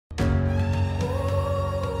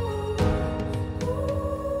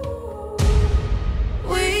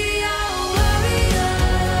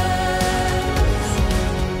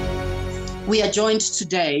We are joined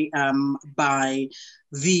today by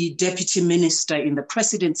the Deputy Minister in the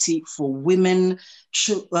Presidency for Women,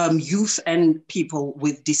 Youth and People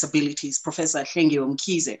with Disabilities, Professor Hlengiwe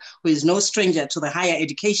Mkhize, who is no stranger to the higher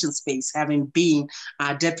education space, having been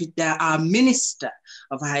our Minister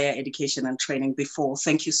of Higher Education and Training before.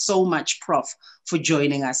 Thank you so much, Prof, for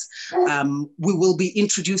joining us. We will be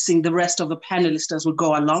introducing the rest of the panelists as we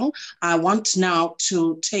go along. I want now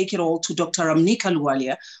to take it all to Dr. Ramneek,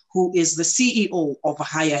 Ahluwalia, who is the CEO of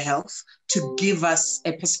Higher Health, to give us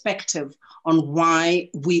a perspective on why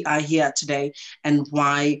we are here today and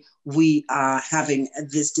why we are having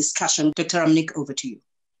this discussion. Dr. Ramneek, over to you.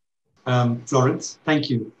 Florence, thank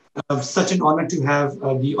you. Such an honor to have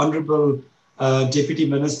the Honourable Deputy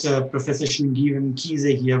Minister, Professor Hlengiwe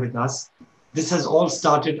Mkhize, here with us. This has all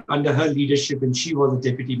started under her leadership when she was the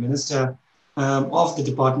Deputy Minister of the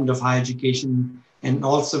Department of Higher Education, and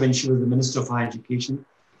also when she was the Minister of Higher Education.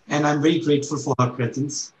 And I'm very grateful for her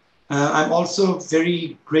presence. I'm also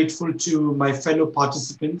very grateful to my fellow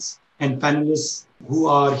participants and panelists who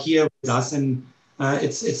are here with us. And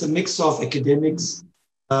it's a mix of academics,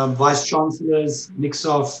 vice chancellors, mix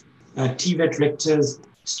of TVET rectors,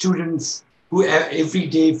 students who every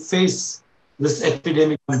day face this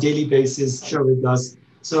epidemic on a daily basis, share with us.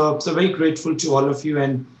 So very grateful to all of you,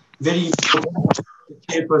 and very important, the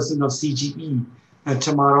chairperson of CGE,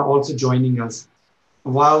 Tamara, also joining us.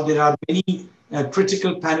 While there are many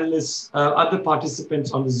critical panelists, other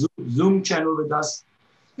participants on the Zoom channel with us,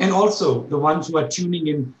 and also the ones who are tuning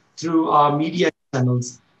in through our media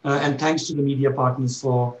channels, and thanks to the media partners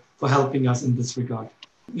for helping us in this regard.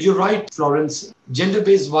 You're right, Florence.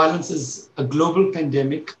 Gender-based violence is a global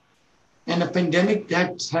pandemic, and a pandemic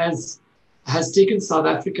that has taken South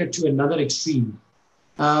Africa to another extreme,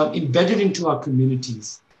 embedded into our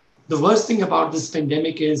communities. The worst thing about this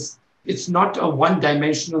pandemic is it's not a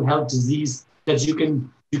one-dimensional health disease that you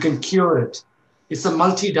can cure it. It's a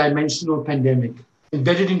multi-dimensional pandemic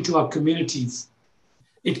embedded into our communities.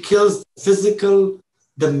 It kills the physical,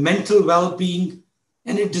 the mental well-being,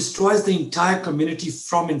 and it destroys the entire community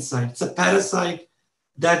from inside. It's a parasite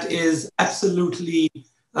that is absolutely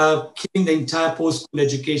killing the entire post-school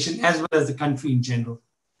education as well as the country in general.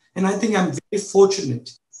 And I think I'm very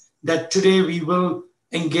fortunate that today we will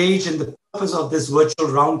engage in the purpose of this virtual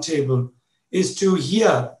roundtable is to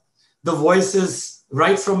hear the voices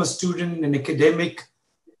right from a student, an academic,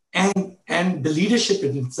 and the leadership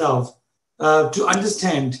in itself to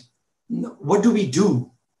understand what do we do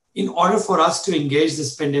in order for us to engage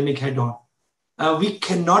this pandemic head on. We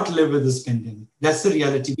cannot live with this pandemic. That's the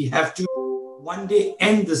reality. We have to one day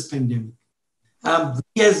end this pandemic.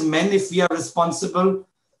 We as men, if we are responsible,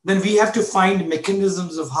 then we have to find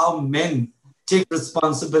mechanisms of how men take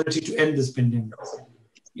responsibility to end this pandemic.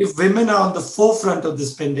 If women are on the forefront of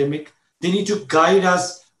this pandemic, they need to guide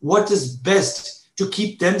us what is best to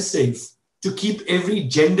keep them safe, to keep every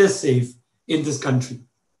gender safe in this country.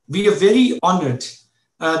 We are very honored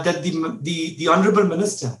that the Honourable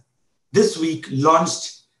Minister this week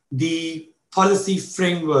launched the policy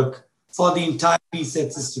framework for the entire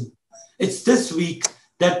PSET system. It's this week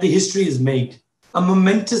that the history is made, a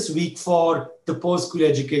momentous week for the post-school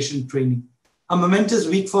education training, a momentous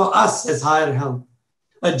week for us as Higher Health,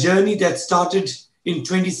 a journey that started in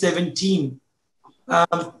 2017,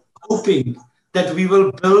 hoping that we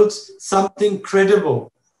will build something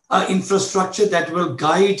credible, infrastructure that will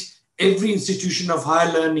guide every institution of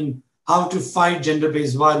higher learning how to fight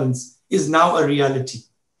gender-based violence is now a reality.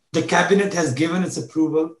 The cabinet has given its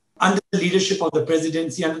approval under the leadership of the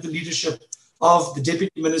presidency, under the leadership of the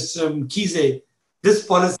Deputy Minister Mkhize. This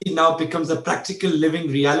policy now becomes a practical living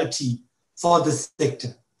reality for the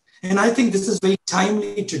sector. And I think this is very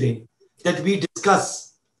timely today that we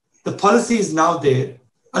discuss. The policy is now there.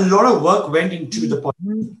 A lot of work went into the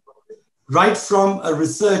policy, right from a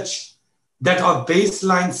research that our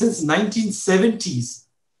baseline since 1970s,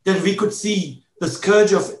 that we could see the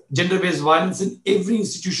scourge of gender-based violence in every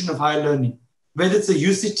institution of higher learning, whether it's a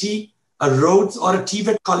UCT, a Rhodes, or a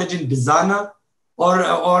TVET college in Bizana,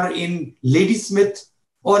 or in Ladysmith,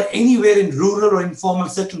 or anywhere in rural or informal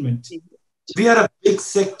settlement. We are a big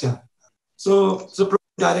sector. So Prof.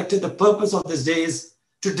 Director, the purpose of this day is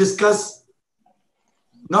to discuss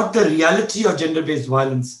not the reality of gender-based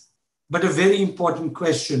violence, but a very important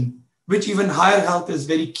question, which even Higher Health is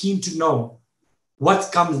very keen to know,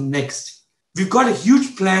 what comes next. We've got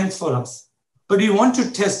huge plans for us, but we want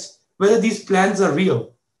to test whether these plans are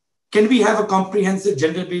real. Can we have a comprehensive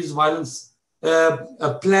gender-based violence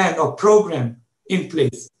a plan or program in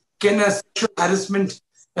place? Can a sexual harassment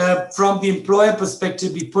from the employer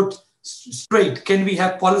perspective be put straight? Can we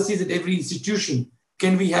have policies at every institution?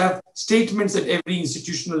 Can we have statements at every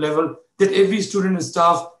institutional level that every student and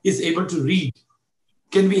staff is able to read?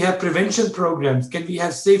 Can we have prevention programs? Can we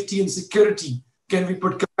have safety and security? Can we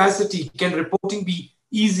put capacity? Can reporting be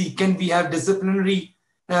easy? Can we have disciplinary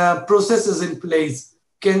processes in place?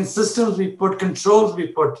 Can systems be put, controls be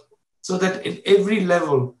put, so that at every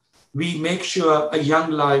level, we make sure a young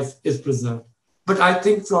life is preserved? But I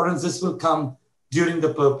think, Florence, this will come during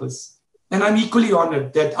the purpose. And I'm equally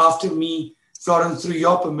honored that after me, Florence, through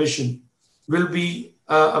your permission, will be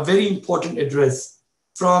a very important address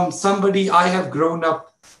from somebody I have grown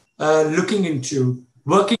up looking into,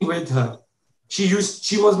 working with her. She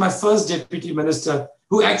was my first deputy minister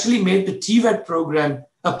who actually made the TVET program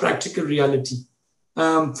a practical reality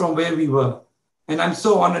from where we were. And I'm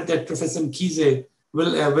so honored that Professor Mkhize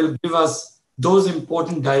will give us those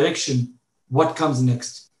important direction, what comes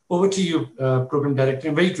next. Over to you, Program Director.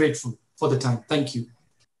 I'm very grateful for the time. Thank you.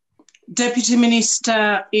 Deputy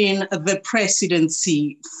Minister in the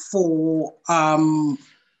Presidency for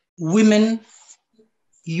Women,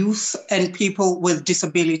 Youth and People with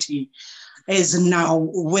Disability is now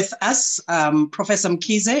with us. Professor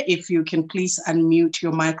Mkhize, if you can please unmute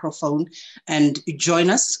your microphone and join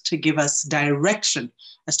us to give us direction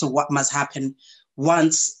as to what must happen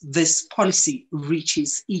once this policy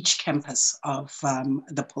reaches each campus of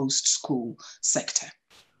the post-school sector.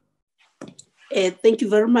 Thank you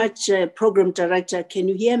very much, Program Director. Can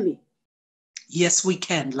you hear me? Yes, we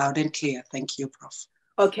can, loud and clear. Thank you, Prof.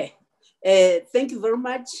 Okay. Thank you very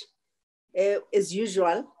much, as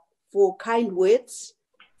usual, for kind words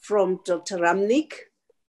from Dr. Ramneek,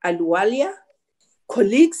 Ahluwalia,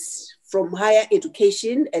 colleagues from higher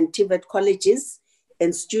education and TVET colleges,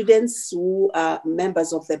 and students who are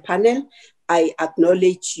members of the panel. I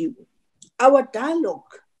acknowledge you. Our dialogue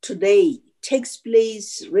today takes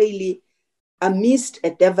place really amidst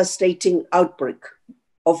a devastating outbreak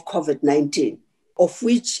of COVID-19, of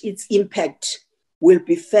which its impact will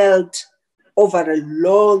be felt over a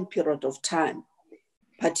long period of time,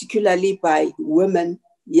 particularly by women,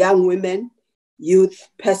 young women, youth,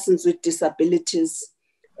 persons with disabilities,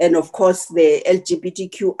 and of course the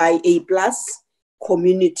LGBTQIA+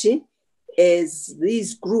 community, as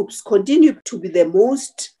these groups continue to be the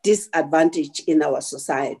most disadvantaged in our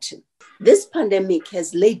society. This pandemic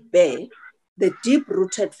has laid bare the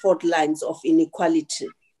deep-rooted fault lines of inequality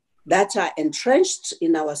that are entrenched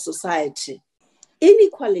in our society.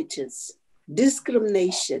 Inequalities,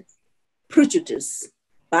 discrimination, prejudice,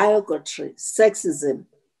 bigotry, sexism,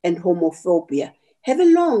 and homophobia have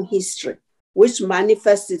a long history, which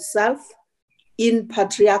manifests itself in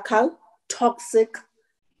patriarchal, toxic,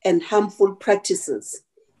 and harmful practices,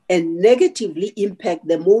 and negatively impact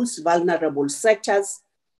the most vulnerable sectors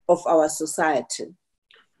of our society.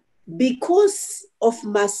 Because of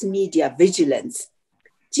mass media vigilance,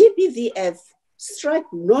 GBVF strike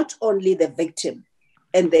not only the victim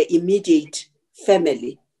and the immediate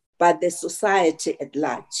family, but the society at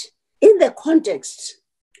large. In the context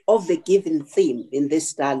of the given theme in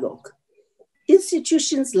this dialogue,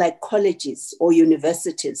 institutions like colleges or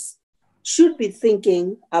universities should be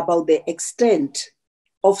thinking about the extent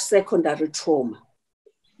of secondary trauma.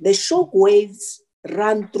 The shock waves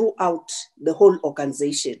run throughout the whole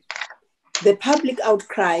organization. The public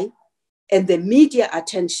outcry and the media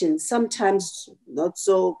attention, sometimes not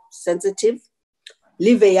so sensitive,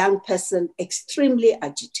 leave a young person extremely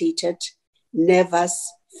agitated,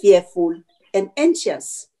 nervous, fearful, and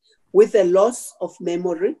anxious, with a loss of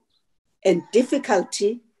memory and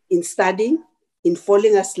difficulty in studying, in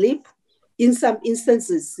falling asleep. In some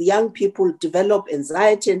instances, young people develop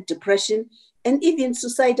anxiety and depression and even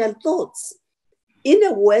suicidal thoughts. In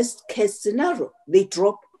a worst case scenario, they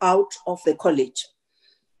drop out of the college.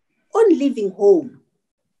 On leaving home,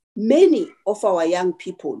 many of our young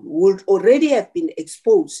people would already have been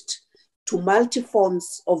exposed to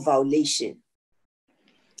multi-forms of violation.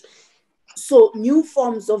 So new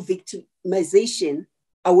forms of victimization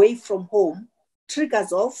away from home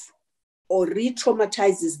triggers off or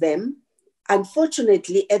re-traumatizes them,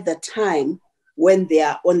 unfortunately, at the time when they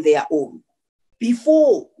are on their own.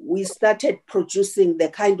 Before we started producing the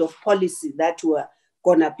kind of policy that we're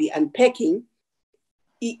gonna be unpacking,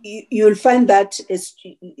 you'll find that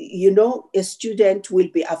a student will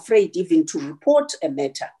be afraid even to report a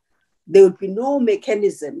matter. There will be no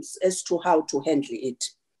mechanisms as to how to handle it.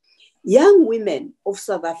 Young women of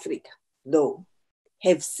South Africa, though,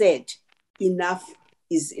 have said enough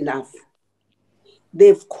is enough.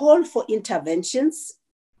 They've called for interventions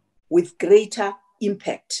with greater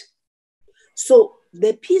impact. So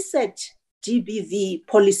the PSET GBV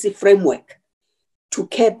policy framework to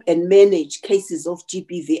cap and manage cases of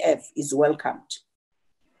GBVF is welcomed.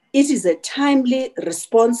 It is a timely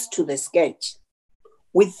response to the sketch.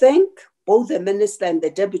 We thank both the Minister and the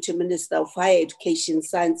Deputy Minister of Higher Education,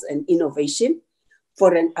 Science and Innovation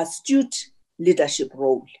for an astute leadership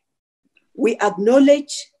role. We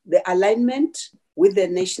acknowledge the alignment with the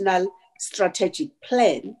National Strategic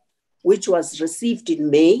Plan, which was received in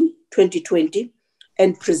May 2020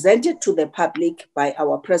 and presented to the public by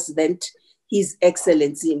our President, His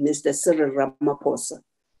Excellency, Mr. Cyril Ramaphosa.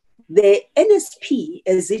 The NSP,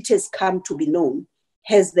 as it has come to be known,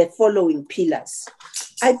 has the following pillars.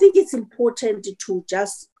 I think it's important to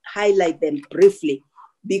just highlight them briefly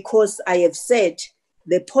because I have said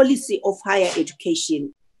the policy of higher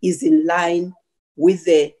education is in line with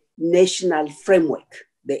the national framework,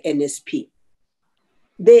 the NSP.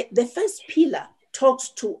 The first pillar talks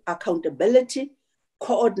to accountability,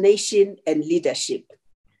 coordination, and leadership.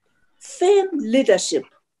 Firm leadership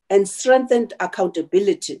and strengthened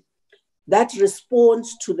accountability that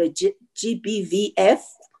responds to the GBVF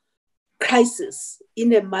crisis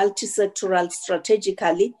in a multi-sectoral,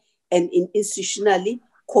 strategically and institutionally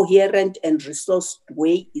coherent and resourced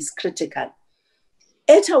way is critical.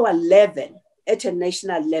 At our level, at a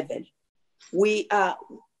national level, we have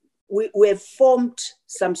formed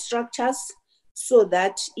some structures so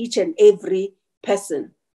that each and every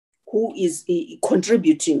person who is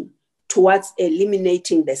contributing towards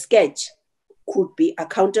eliminating the sketch could be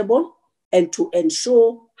accountable and to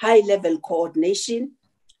ensure high-level coordination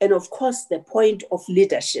and, of course, the point of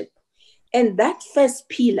leadership. And that first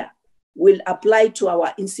pillar will apply to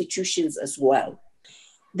our institutions as well.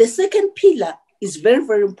 The second pillar is very,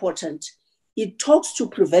 very important. It talks to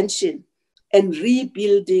prevention and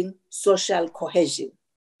rebuilding social cohesion,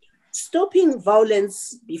 stopping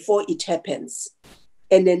violence before it happens,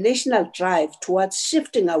 and a national drive towards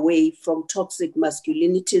shifting away from toxic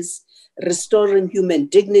masculinities, restoring human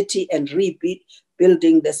dignity and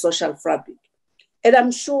rebuilding the social fabric. And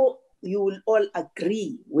I'm sure you will all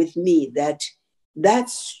agree with me that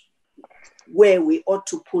that's where we ought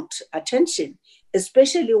to put attention,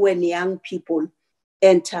 especially when young people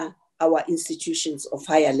enter our institutions of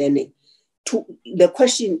higher learning. The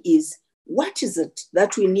question is, what is it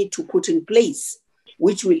that we need to put in place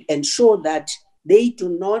which will ensure that they do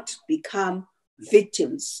not become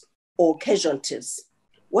victims or casualties?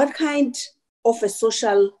 What kind of a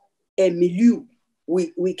social milieu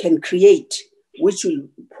we can create which will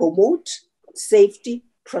promote safety,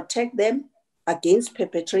 protect them against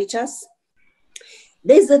perpetrators?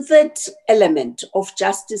 There's a third element of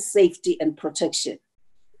justice, safety, and protection.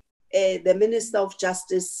 The Minister of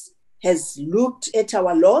Justice has looked at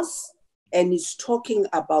our laws and is talking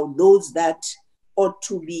about those that ought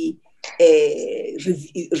to be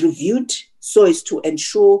reviewed so as to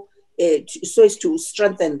ensure, so as to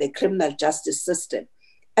strengthen the criminal justice system.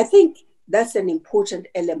 I think that's an important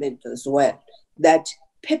element as well, that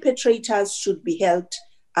perpetrators should be held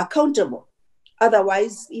accountable.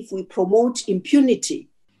 Otherwise, if we promote impunity,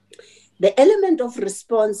 the element of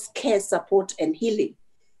response, care, support, and healing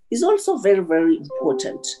is also very, very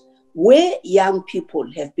important. Where young people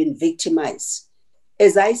have been victimized,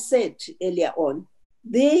 as I said earlier on,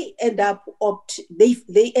 they end up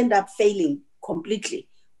failing completely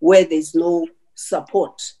where there's no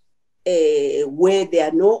support, where there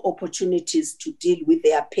are no opportunities to deal with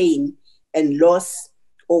their pain and loss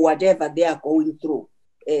or whatever they are going through.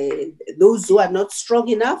 Those who are not strong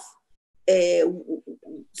enough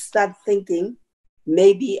start thinking,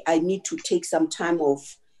 maybe I need to take some time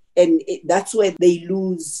off. And that's where they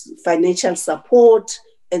lose financial support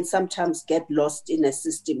and sometimes get lost in a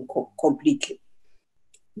system completely.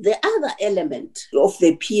 The other element of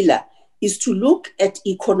the pillar is to look at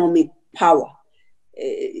economic power.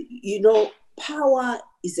 Power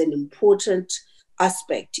is an important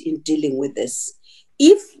aspect in dealing with this.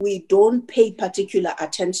 If we don't pay particular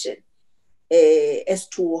attention as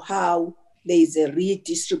to how there is a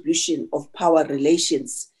redistribution of power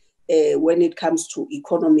relations when it comes to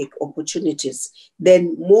economic opportunities,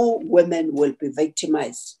 then more women will be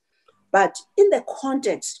victimized. But in the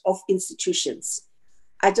context of institutions,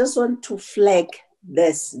 I just want to flag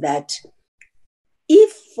this, that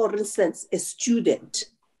if, for instance, a student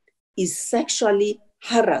is sexually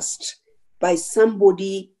harassed by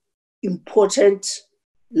somebody important,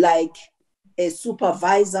 like a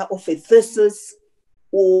supervisor of a thesis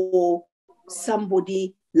or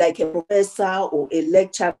somebody like a professor or a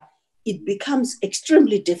lecturer, it becomes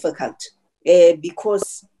extremely difficult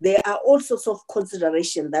because there are all sorts of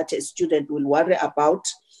consideration that a student will worry about,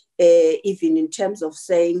 even in terms of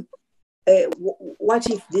saying, what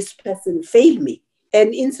if this person failed me?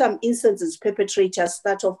 And in some instances, perpetrators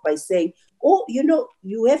start off by saying, oh,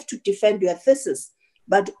 you have to defend your thesis.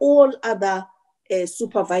 but all other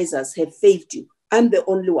supervisors have failed you. I'm the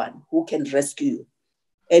only one who can rescue you.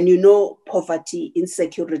 And you know, poverty,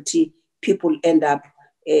 insecurity, people end up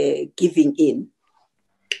giving in.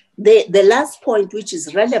 The last point, which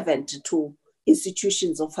is relevant to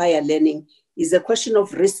institutions of higher learning, is a question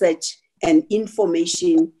of research and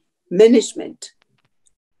information management.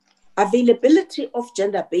 Availability of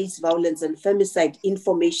gender-based violence and femicide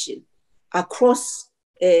information across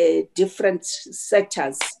different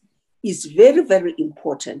sectors is very, very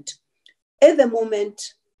important. At the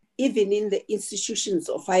moment, even in the institutions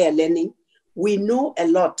of higher learning, we know a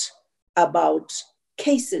lot about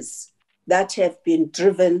cases that have been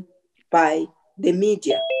driven by the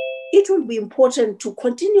media. It will be important to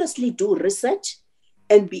continuously do research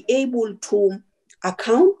and be able to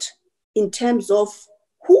account in terms of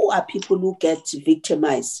who are people who get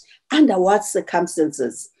victimized, under what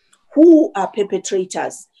circumstances, who are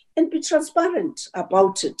perpetrators, and be transparent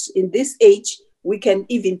about it. In this age, we can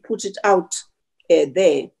even put it out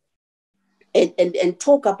there and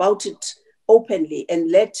talk about it openly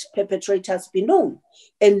and let perpetrators be known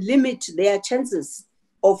and limit their chances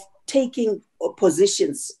of taking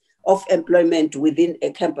positions of employment within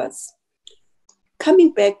a campus.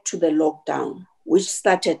 Coming back to the lockdown, which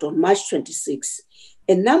started on March 26,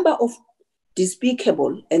 a number of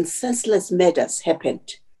despicable and senseless murders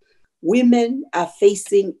happened. Women are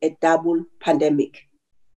facing a double pandemic,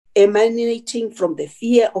 emanating from the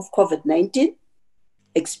fear of COVID-19,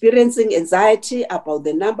 experiencing anxiety about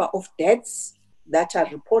the number of deaths that are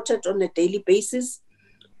reported on a daily basis,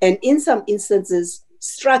 and in some instances,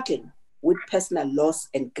 struggling with personal loss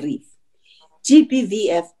and grief.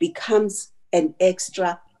 GBVF becomes an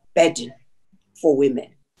extra burden for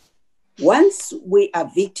women. Once we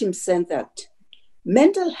are victim-centered,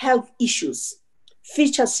 mental health issues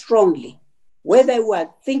feature strongly, whether we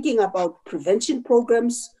are thinking about prevention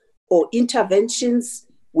programs or interventions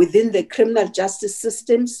within the criminal justice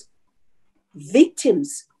systems.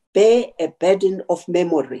 Victims bear a burden of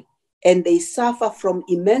memory, and they suffer from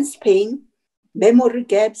immense pain, memory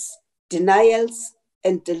gaps, denials,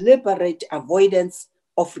 and deliberate avoidance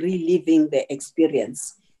of reliving the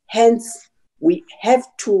experience. Hence, we have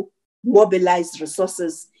to mobilize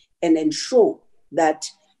resources and ensure that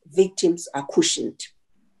victims are cushioned.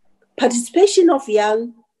 Participation of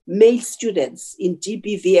young male students in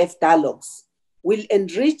GBVF dialogues will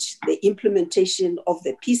enrich the implementation of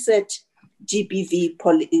the PSET GBV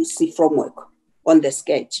policy framework on the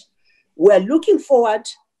sketch. We're looking forward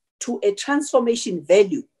to a transformation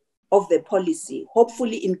value of the policy,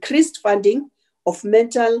 hopefully increased funding of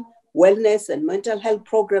mental wellness and mental health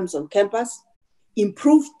programs on campus,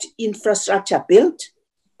 improved infrastructure built,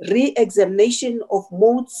 re-examination of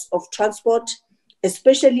modes of transport,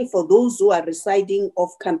 especially for those who are residing off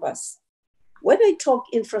campus. When I talk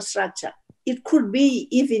infrastructure, it could be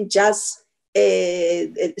even just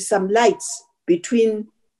some lights between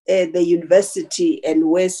the university and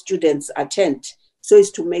where students attend, so as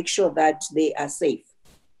to make sure that they are safe.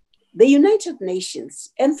 The United Nations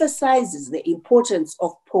emphasizes the importance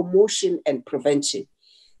of promotion and prevention.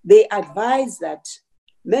 They advise that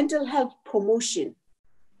mental health promotion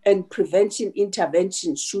and prevention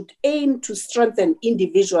intervention should aim to strengthen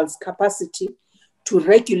individuals' capacity to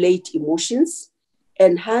regulate emotions,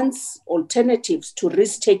 enhance alternatives to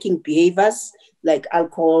risk-taking behaviors like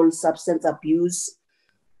alcohol, substance abuse,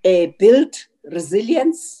 build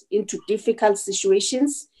resilience into difficult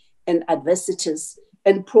situations and adversities,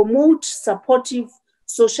 and promote supportive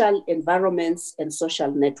social environments and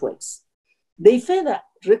social networks. They further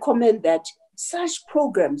recommend that such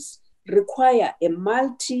programs require a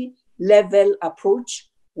multi-level approach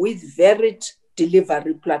with varied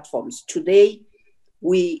delivery platforms. Today,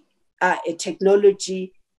 we are a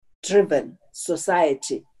technology-driven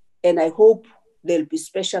society, and I hope there'll be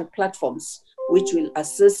special platforms which will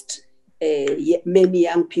assist many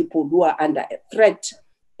young people who are under a threat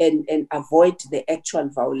and avoid the actual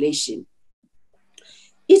violation.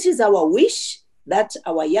 It is our wish that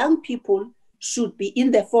our young people should be in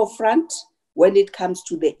the forefront when it comes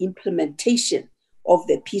to the implementation of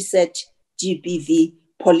the PSET GBV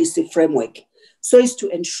policy framework, so as to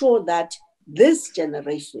ensure that this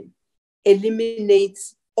generation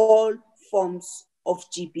eliminates all forms of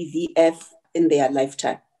GBVF in their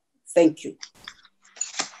lifetime. Thank you.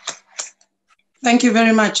 Thank you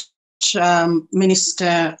very much,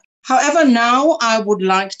 Minister. However, now I would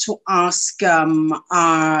like to ask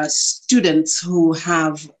our students who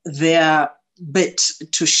have their bit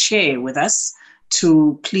to share with us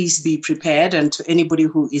to please be prepared, and to anybody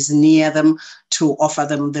who is near them to offer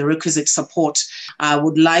them the requisite support. I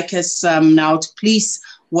would like us now to please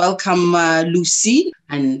welcome Lucy,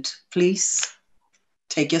 and please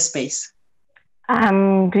take your space.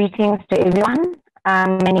 Greetings to everyone.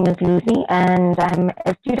 My name is Lucy, and I'm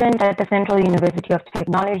a student at the Central University of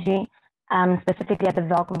Technology, specifically at the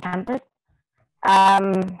Welkom campus.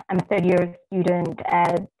 I'm a third-year student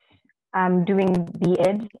at doing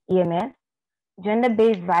BEd, EMS.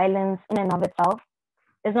 Gender-based violence in and of itself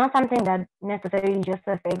is not something that necessarily just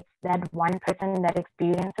affects that one person that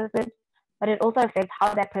experiences it, but it also affects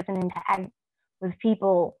how that person interacts with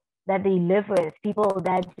people that they live with, people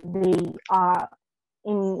that they are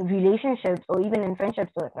in relationships or even in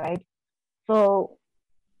friendships with, right? So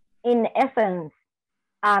in essence,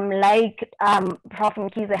 like Prof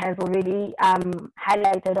Mkhize has already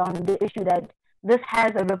highlighted on the issue that this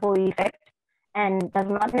has a ripple effect and does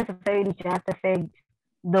not necessarily just affect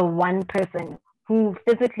the one person who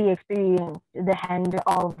physically experienced the hand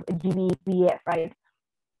of GBVF, right?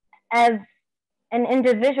 As an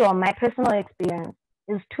individual, my personal experience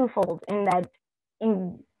is twofold in that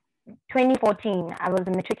in 2014, I was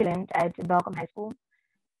a matriculant at Welkom High School,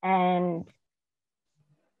 and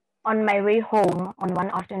on my way home on one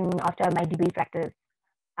afternoon after my debate practice,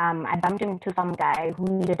 I bumped into some guy who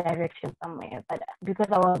needed direction somewhere, but because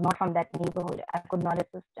I was not from that neighborhood, I could not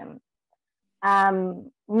assist him.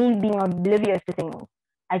 Me being oblivious to things,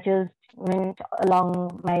 I just went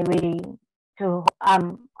along my way to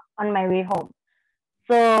on my way home.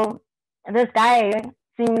 So this guy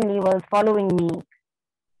seemingly was following me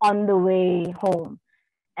on the way home,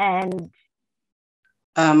 and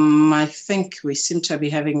I think we seem to be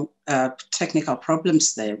having technical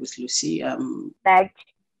problems there with Lucy. Back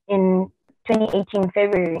in 2018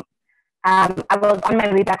 February, I was on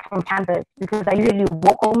my way back from campus because I usually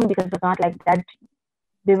walk home because it's not like that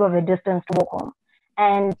big of a distance to walk home.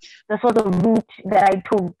 And this was a route that I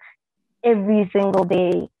took every single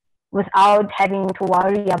day without having to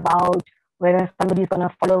worry about whether somebody's going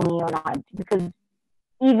to follow me or not. Because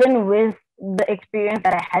even with the experience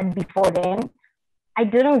that I had before then, I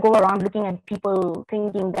didn't go around looking at people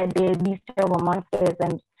thinking that they're these terrible monsters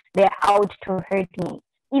and they're out to hurt me.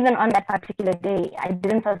 Even on that particular day, I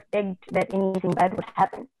didn't suspect that anything bad would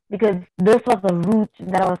happen because this was a route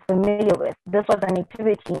that I was familiar with. This was an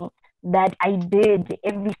activity that I did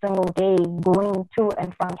every single day going to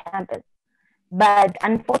and from campus. But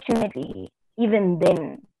unfortunately, even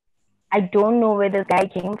then, I don't know where this guy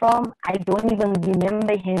came from. I don't even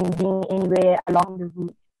remember him being anywhere along the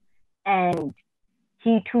route. And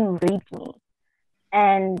he too raped me.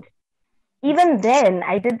 And even then,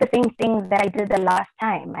 I did the same thing that I did the last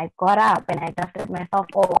time. I got up and I dusted myself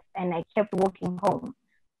off and I kept walking home.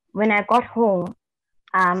 When I got home,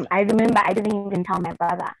 I remember I didn't even tell my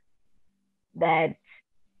brother that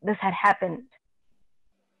this had happened.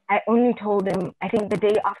 I only told him, I think, the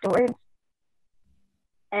day afterwards.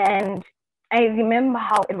 And I remember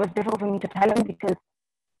how it was difficult for me to tell him because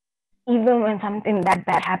even when something that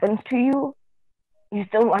bad happens to you, you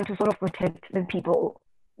still want to sort of protect the people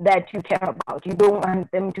that you care about. You don't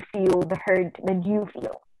want them to feel the hurt that you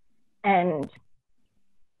feel. And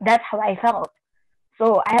that's how I felt.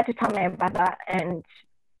 So I had to tell my brother, and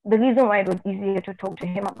the reason why it was easier to talk to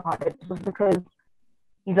him about it was because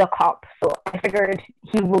he's a cop. So I figured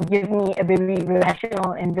he will give me a very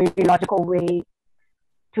rational and very logical way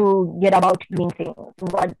to get about doing things,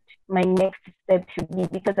 what my next step should be,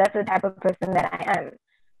 because that's the type of person that I am.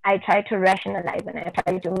 I try to rationalize and I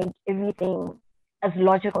try to make everything as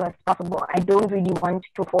logical as possible. I don't really want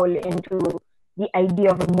to fall into the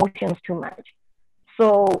idea of emotions too much.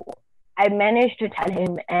 So I managed to tell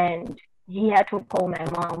him, and he had to call my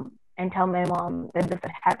mom and tell my mom that this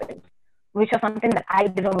had happened, which was something that I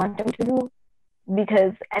didn't want him to do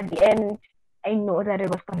because at the end, I know that it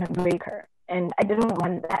was going to break her. And I didn't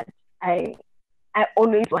want that. I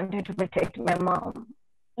always wanted to protect my mom,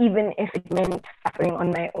 even if it meant suffering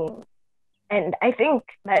on my own. And I think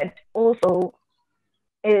that also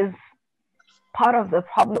is part of the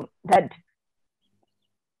problem, that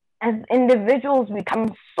as individuals we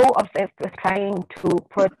become so obsessed with trying to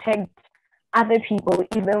protect other people,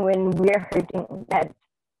 even when we're hurting, that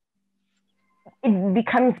it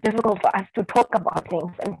becomes difficult for us to talk about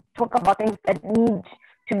things and talk about things that need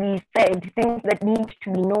to be said, things that need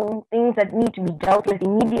to be known, things that need to be dealt with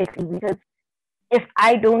immediately, because if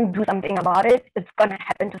I don't do something about it, it's going to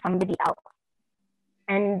happen to somebody else.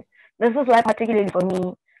 And this is why, particularly for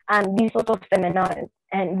me, these sorts of seminars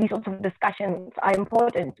and these sorts of discussions are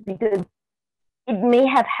important, because it may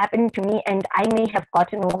have happened to me and I may have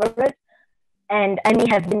gotten over it. and I may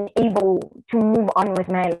have been able to move on with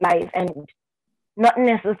my life and not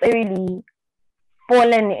necessarily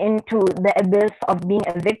fallen into the abyss of being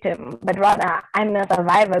a victim, but rather I'm a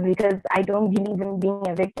survivor because I don't believe in being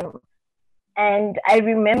a victim. And I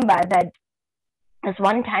remember that there's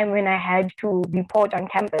one time when I had to report on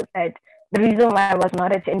campus that the reason why I was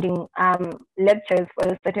not attending lectures for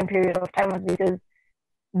a certain period of time was because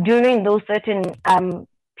during those certain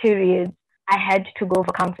periods, I had to go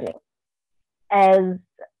for counseling, as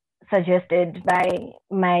suggested by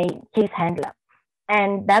my case handler.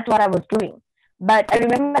 And that's what I was doing. But I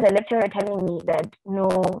remember the lecturer telling me that,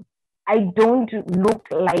 no, I don't look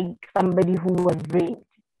like somebody who was raped.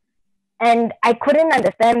 And I couldn't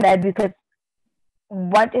understand that, because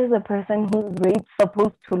what is a person who's raped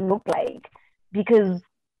supposed to look like? Because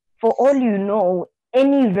for all you know,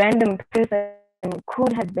 any random person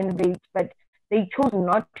could have been raped, but they chose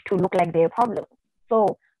not to look like their problem.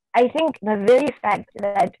 So I think the very fact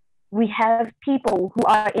that we have people who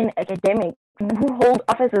are in academics, who hold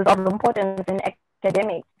offices of importance in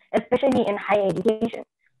academics, especially in higher education,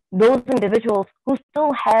 those individuals who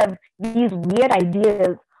still have these weird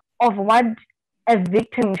ideas of what a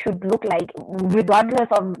victim should look like, regardless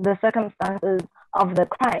of the circumstances of the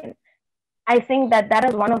crime. I think that that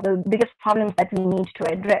is one of the biggest problems that we need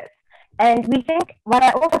to address. And we think, what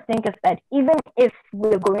I also think is that even if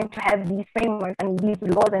we're going to have these frameworks and these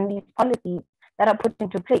laws and these policies that are put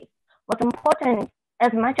into place, what's important,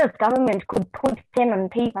 as much as government could put pen on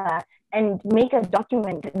paper and make a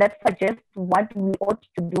document that suggests what we ought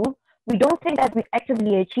to do, we don't think that we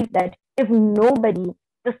actively achieve that if nobody,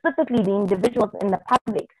 specifically the individuals in the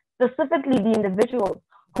public, specifically the individuals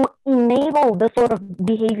who enable this sort of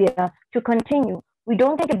behavior to continue, we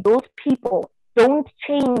don't think if those people don't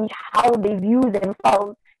change how they view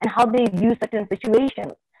themselves and how they view certain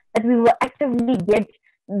situations, that we will actively get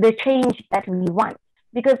the change that we want.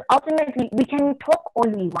 Because ultimately, we can talk all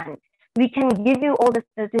we want. We can give you all the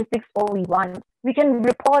statistics all we want. We can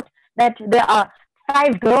report that there are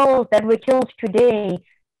 5 girls that were killed today,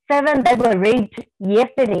 7 that were raped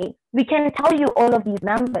yesterday. We can tell you all of these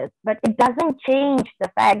numbers, but it doesn't change the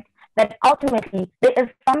fact that ultimately there is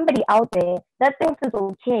somebody out there that thinks it's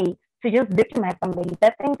okay to just victimize somebody,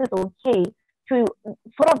 that thinks it's okay to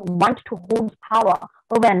sort of want to hold power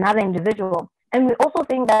over another individual. And we also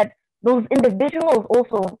think that those individuals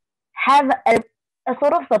also have a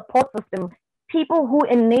sort of support system, people who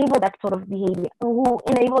enable that sort of behavior, who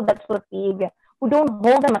don't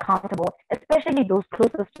hold them accountable, especially those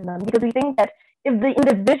closest to them. Because we think that if the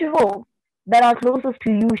individuals that are closest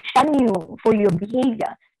to you shun you for your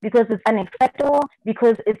behavior because it's unacceptable,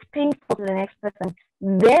 because it's painful to the next person,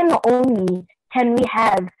 then only can we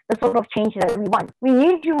have the sort of change that we want. We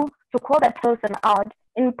need you to call that person out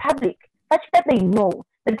in public, such that they know,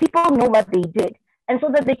 that people know what they did, and so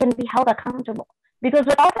that they can be held accountable. Because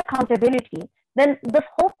without accountability, then this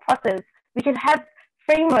whole process, we can have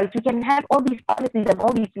frameworks, we can have all these policies and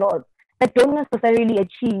all these laws that don't necessarily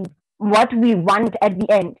achieve what we want at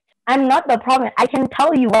the end. I'm not the problem. I can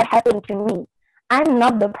tell you what happened to me. I'm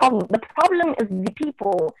not the problem. The problem is the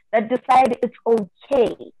people that decide it's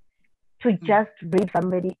okay to just rape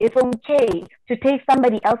somebody. It's okay to take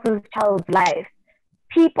somebody else's child's life.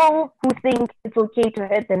 People who think it's okay to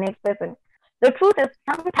hurt the next person. The truth is,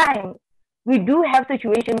 sometimes we do have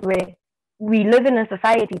situations where we live in a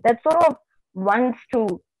society that sort of wants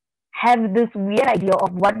to have this weird idea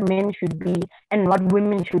of what men should be and what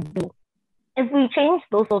women should be. If we change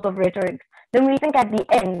those sorts of rhetorics, then we think at the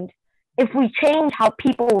end, if we change how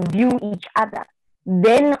people view each other,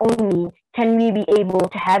 then only can we be able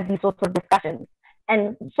to have these sorts of discussions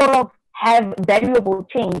and sort of have valuable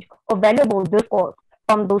change or valuable discourse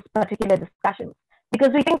from those particular discussions. Because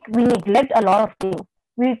we think we neglect a lot of things.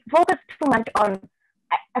 We focus too much on,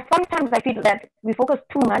 sometimes I feel that we focus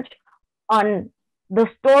too much on the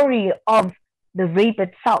story of the rape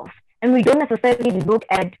itself, and we don't necessarily look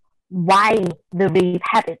at why the rape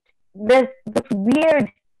happened. There's this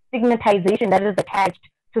weird stigmatization that is attached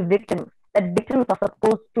to victims, that victims are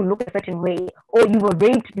supposed to look a certain way, or you were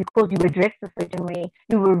raped because you were dressed a certain way,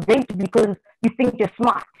 you were raped because you think you're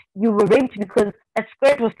smart, you were raped because a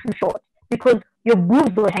skirt was too short, because your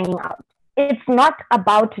boobs were hanging out. It's not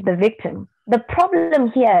about the victim. The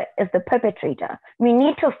problem here is the perpetrator. We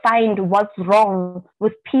need to find what's wrong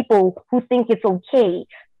with people who think it's okay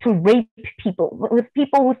to rape people, with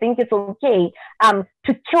people who think it's okay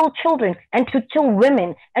to kill children and to kill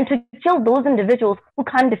women and to kill those individuals who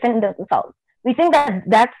can't defend themselves. We think that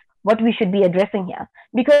that's what we should be addressing here.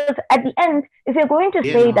 Because at the end, if you're going to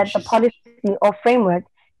say that the policy or framework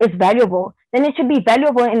is valuable, then it should be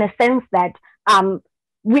valuable in a sense that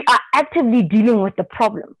we are actively dealing with the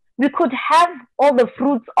problem. We could have all the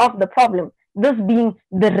fruits of the problem, this being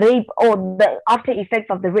the rape or the after effects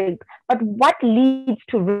of the rape. But what leads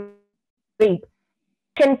to rape?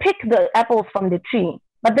 Can pick the apples from the tree,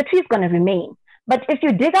 but the tree is going to remain. But if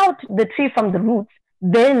you dig out the tree from the roots,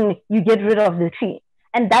 then you get rid of the tree.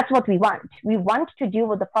 And that's what we want. We want to deal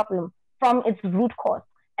with the problem from its root cause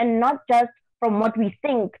and not just from what we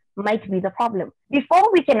think might be the problem.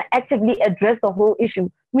 Before we can actively address the whole issue,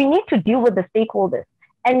 we need to deal with the stakeholders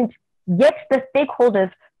and get the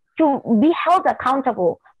stakeholders to be held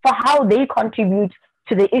accountable for how they contribute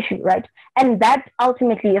to the issue, right? And that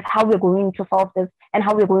ultimately is how we're going to solve this and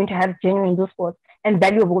how we're going to have genuine discourse and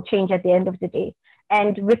valuable change at the end of the day.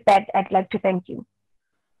 And with that, I'd like to thank you.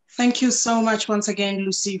 Thank you so much once again,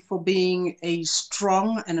 Lucy, for being a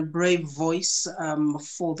strong and a brave voice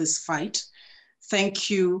for this fight. Thank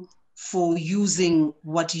you for using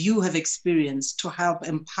what you have experienced to help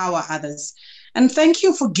empower others. And thank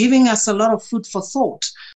you for giving us a lot of food for thought.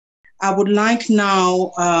 I would like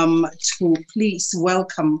now to please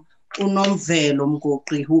welcome Honourable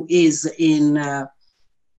Mkhize, who is in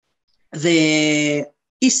the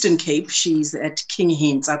Eastern Cape. She's at King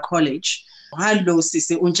Hintsa College. Hello,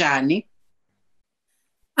 Sisi Unjani.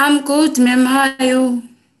 I'm good, ma'am. How are you?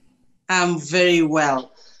 I'm very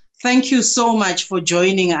well. Thank you so much for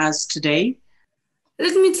joining us today.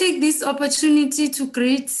 Let me take this opportunity to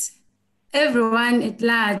greet everyone at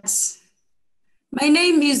large. My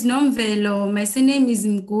name is Nomvelo. My surname is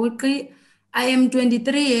Mkhize. I am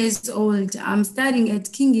 23 years old. I'm studying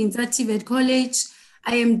at King Hintsa College.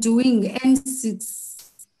 I am doing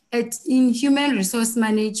N6 in Human Resource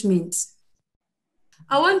Management.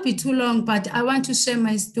 I won't be too long, but I want to share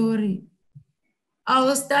my story. I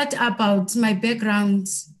will start about my background.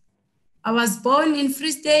 I was born in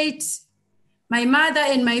Free State. My mother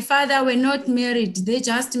and my father were not married. They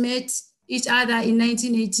just met each other in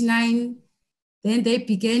 1989. Then they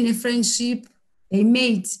began a friendship. They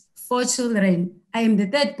made 4 children. I am the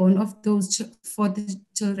third born of those 4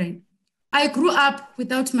 children. I grew up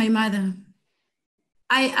without my mother.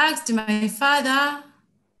 I asked my father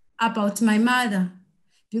about my mother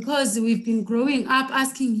because we've been growing up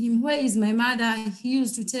asking him, where is my mother? He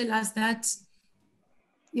used to tell us that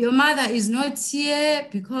your mother is not here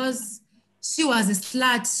because she was a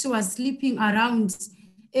slut. She was sleeping around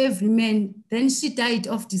every man. Then she died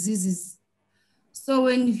of diseases. So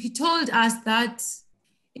when he told us that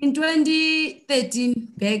in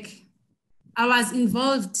 2013 back, I was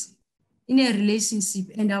involved in a relationship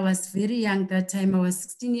and I was very young that time. I was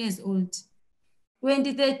 16 years old.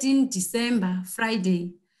 2013 December,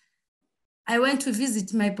 Friday, I went to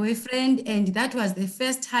visit my boyfriend and that was the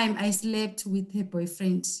first time I slept with a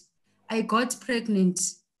boyfriend. I got pregnant.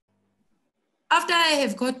 After I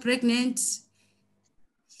have got pregnant,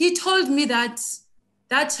 he told me that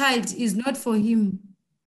that child is not for him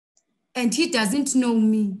and he doesn't know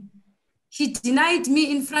me. He denied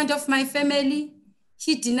me in front of my family.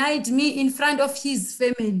 He denied me in front of his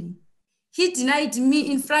family. He denied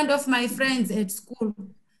me in front of my friends at school.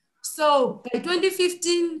 So by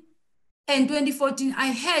 2015 and 2014, I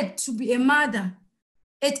had to be a mother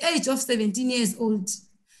at age of 17 years old.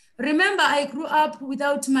 Remember, I grew up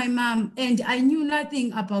without my mom and I knew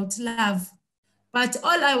nothing about love. But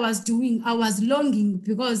all I was doing, I was longing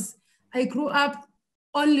because I grew up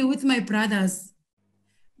only with my brothers.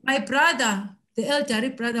 My brother, the elderly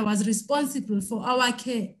brother, was responsible for our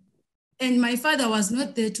care. And my father was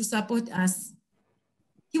not there to support us.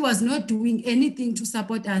 He was not doing anything to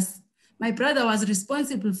support us. My brother was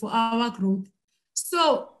responsible for our growth.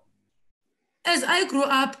 So as I grew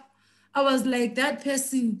up, I was like that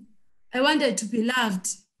person. I wanted to be loved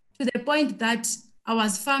to the point that I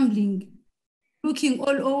was fumbling, looking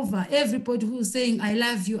all over. Everybody who was saying, I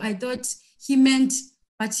love you, I thought he meant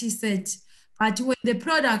what he said. But when the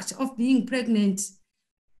product of being pregnant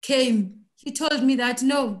came, he told me that,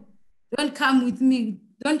 no, don't come with me.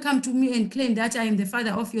 Don't come to me and claim that I am the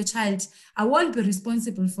father of your child. I won't be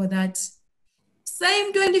responsible for that.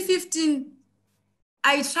 Same 2015,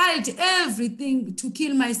 I tried everything to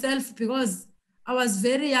kill myself because I was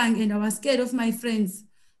very young and I was scared of my friends.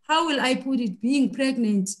 How will I put it? Being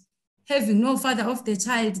pregnant, having no father of the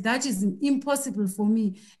child, that is impossible for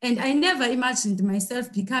me. And I never imagined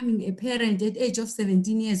myself becoming a parent at the age of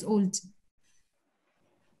 17 years old.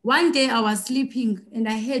 One day I was sleeping and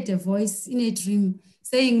I heard a voice in a dream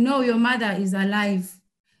saying, no, your mother is alive.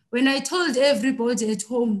 When I told everybody at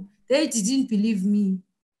home, they didn't believe me.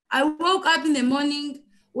 I woke up in the morning,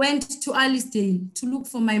 went to Alisdale to look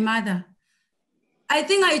for my mother. I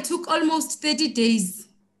think I took almost 30 days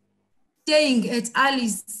staying at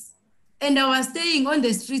Alice. And I was staying on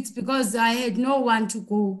the streets because I had no one to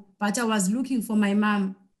go, but I was looking for my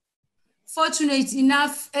mom. Fortunate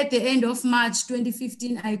enough, at the end of March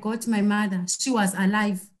 2015, I got my mother. She was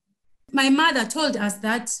alive. My mother told us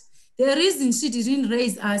that the reason she didn't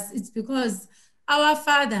raise us is because our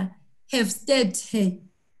father have stabbed her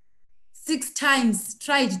 6 times,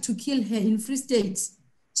 tried to kill her in Free State.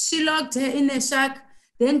 She locked her in a shack,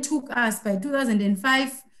 then took us by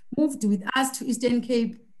 2005, moved with us to Eastern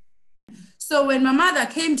Cape. So when my mother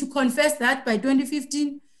came to confess that by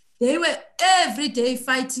 2015, they were every day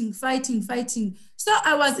fighting. So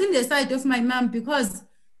I was in the side of my mom because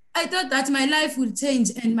I thought that my life will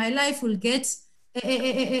change and my life will get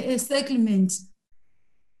a settlement.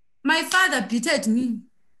 My father beated me.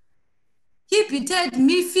 He beated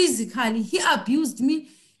me physically. He abused me.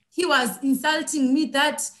 He was insulting me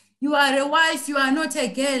that you are a wife, you are not a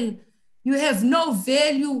girl. You have no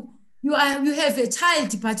value. You have a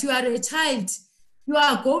child, but you are a child. You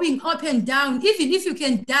are going up and down. Even if you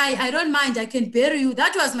can die, I don't mind, I can bury you.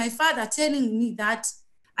 That was my father telling me that.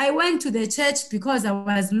 I went to the church because I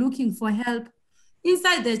was looking for help.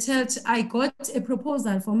 Inside the church, I got a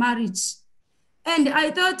proposal for marriage. And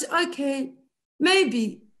I thought, okay,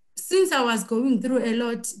 maybe since I was going through a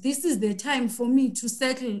lot, this is the time for me to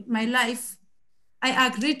settle my life. I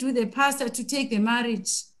agreed with the pastor to take the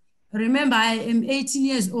marriage. Remember, I am 18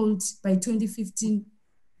 years old by 2015,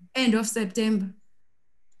 end of September.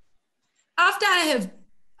 After I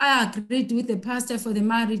agreed with the pastor for the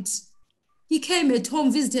marriage, he came at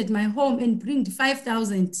home, visited my home, and bring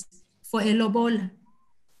 5,000 for a lobola.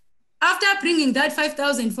 After bringing that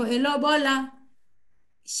 5,000 for a lobola,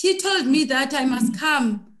 he told me that I must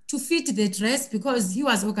come to fit the dress because he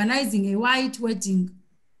was organizing a white wedding.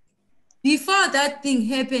 Before that thing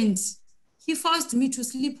happened, he forced me to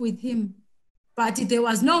sleep with him, but there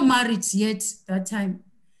was no marriage yet that time.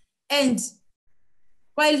 And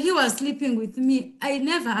while he was sleeping with me, I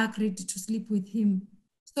never agreed to sleep with him.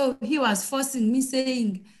 So he was forcing me,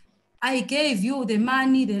 saying, I gave you the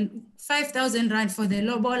money, the 5,000 rand for the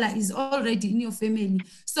lobola is already in your family.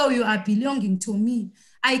 So you are belonging to me.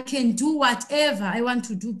 I can do whatever I want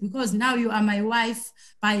to do because now you are my wife.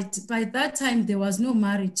 But by that time, there was no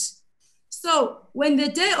marriage. So when the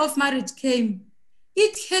day of marriage came,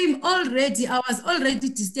 it came already, I was already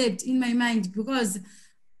disturbed in my mind because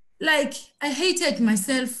like I hated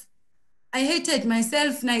myself. I hated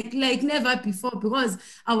myself like never before because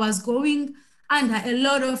I was going under a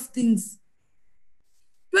lot of things.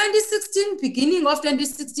 2016, beginning of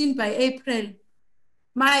 2016 by April,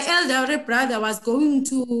 my elder brother was going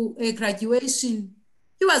to a graduation.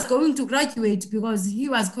 He was going to graduate because he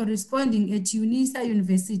was corresponding at UNISA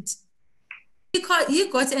University. He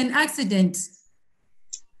got an accident.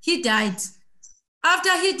 He died.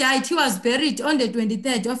 After he died, he was buried on the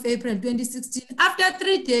 23rd of April, 2016. After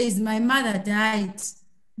 3 days, my mother died.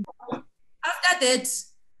 After that,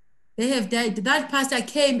 they have died. That pastor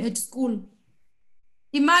came at school.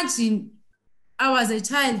 Imagine, I was a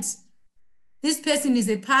child. This person is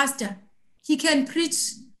a pastor. He can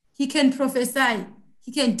preach, he can prophesy,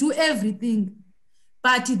 he can do everything.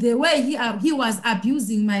 But the way he was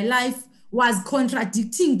abusing my life was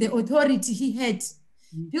contradicting the authority he had.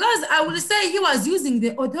 Because I will say he was using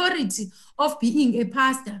the authority of being a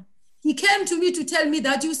pastor. He came to me to tell me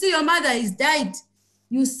that, you see, your mother is died.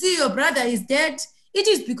 You see, your brother is dead. It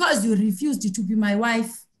is because you refused to be my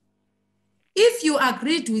wife. If you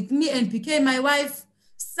agreed with me and became my wife,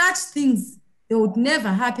 such things, they would never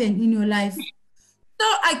happen in your life. So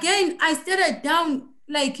again, I started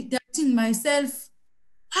doubting myself,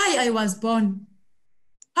 why I was born,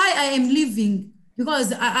 why I am living,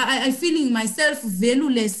 because I feeling myself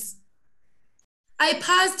valueless. I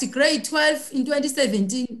passed grade 12 in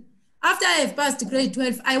 2017. After I have passed grade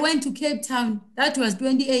 12, I went to Cape Town. That was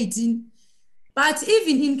 2018. But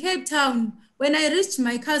even in Cape Town, when I reached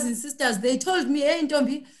my cousins, sisters, they told me, hey,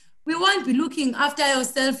 Ntombi, we won't be looking after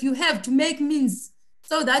yourself. You have to make means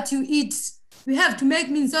so that you eat. You have to make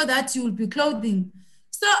means so that you will be clothing.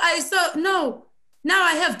 So I saw, no, now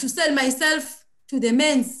I have to sell myself to the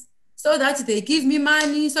men's so that they give me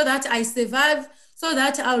money, so that I survive, so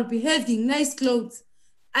that I will be having nice clothes.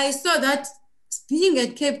 I saw that being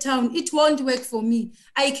at Cape Town, it won't work for me.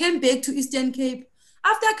 I came back to Eastern Cape.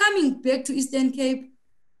 After coming back to Eastern Cape,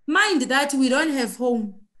 mind that we don't have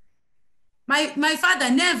home. My father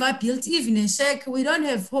never built even a shack. We don't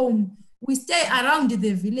have home. We stay around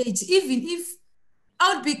the village. Even if,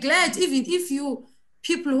 I would be glad, even if you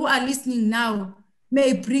people who are listening now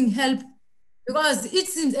may bring help, because it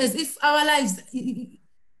seems as if our lives,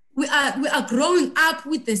 we are growing up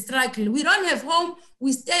with the struggle. We don't have home.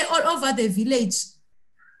 We stay all over the village.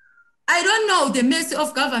 I don't know the mercy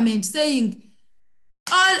of government saying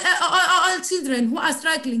all children who are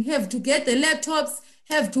struggling have to get the laptops,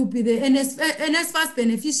 have to be the NSFAS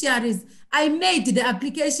beneficiaries. I made the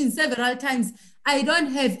application several times. I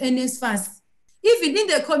don't have NSFAS. Even in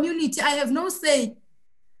the community, I have no say.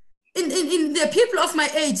 In the people of my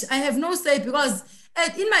age, I have no say, because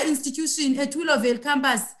in my institution at Willowvale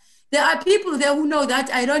campus, there are people there who know that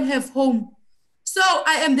I don't have home. So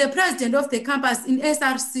I am the president of the campus in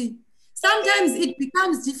SRC. Sometimes it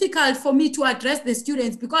becomes difficult for me to address the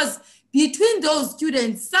students, because between those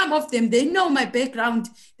students, some of them, they know my background.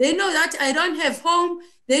 They know that I don't have home.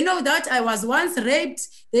 They know that I was once raped.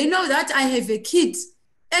 They know that I have a kid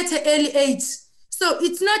at an early age. So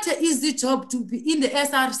it's not an easy job to be in the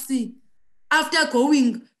SRC after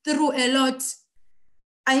going through a lot.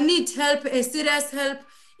 I need help, a serious help.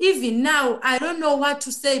 Even now, I don't know what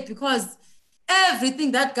to say, because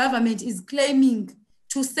everything that government is claiming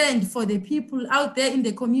to send for the people out there in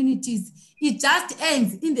the communities, it just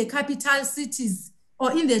ends in the capital cities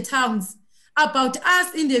or in the towns. About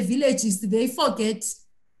us in the villages, they forget.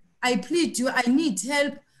 I plead you, I need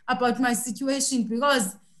help about my situation,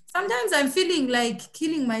 because sometimes I'm feeling like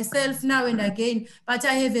killing myself now and again, but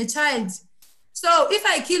I have a child. So if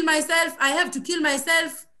I kill myself, I have to kill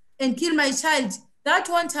myself and kill my child. That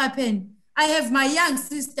won't happen. I have my young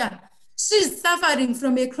sister. She's suffering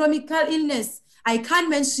from a chronic illness. I can't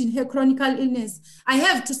mention her chronic illness. I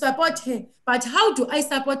have to support her. But how do I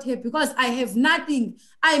support her? Because I have nothing.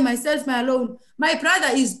 I myself, my alone. My brother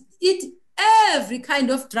is eating every kind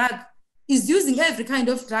of drug, is using every kind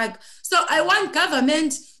of drug. So I want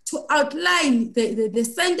government to outline the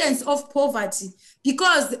sentence of poverty,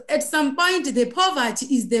 because at some point the poverty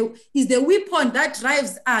is the weapon that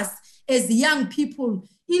drives us as young people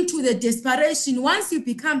into the desperation. Once you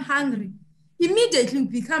become hungry, immediately you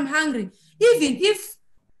become hungry. Even if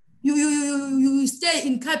you stay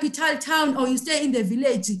in capital town or you stay in the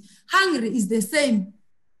village, hungry is the same.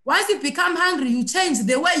 Once you become hungry, you change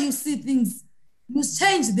the way you see things. You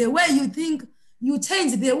change the way you think. You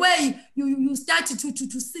change the way you start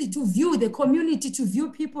to see, to view the community, to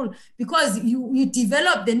view people, because you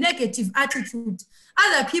develop the negative attitude.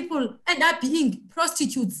 Other people end up being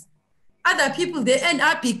prostitutes. Other people, they end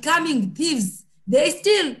up becoming thieves. They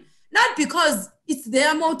steal, not because it's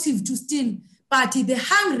their motive to steal, but the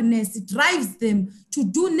hungriness drives them to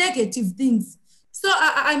do negative things. So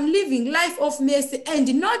I'm living life of mercy,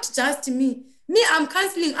 and not just me. I'm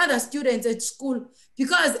counseling other students at school,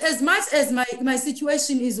 because as much as my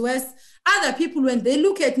situation is worse, other people, when they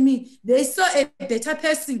look at me, they saw a better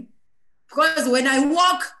person. Because when I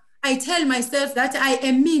walk, I tell myself that I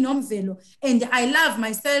am me, Nomvelo, and I love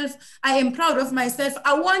myself. I am proud of myself.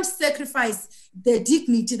 I won't sacrifice the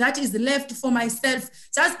dignity that is left for myself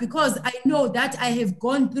just because I know that I have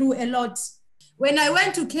gone through a lot. When I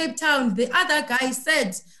went to Cape Town, the other guy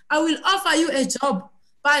said, I will offer you a job,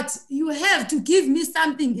 but you have to give me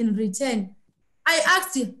something in return. I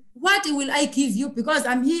asked him, what will I give you? Because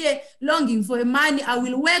I'm here longing for money. I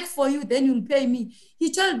will work for you, then you'll pay me.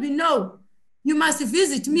 He told me, no, you must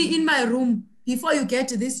visit me in my room before you get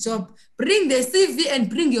this job. Bring the CV and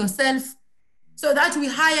bring yourself so that we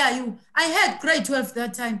hire you. I had grade 12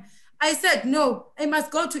 that time. I said, no, I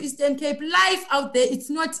must go to Eastern Cape. Life out there, it's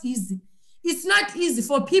not easy. It's not easy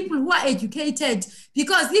for people who are educated,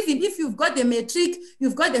 because even if you've got the matric,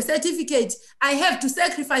 you've got the certificate, I have to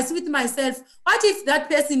sacrifice with myself. What if that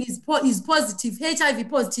person is positive, HIV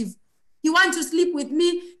positive? He wants to sleep with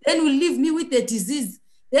me, then will leave me with the disease.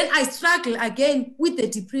 Then I struggle again with the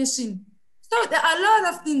depression. So there are a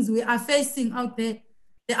lot of things we are facing out there.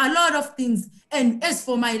 There are a lot of things. And as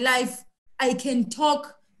for my life, I can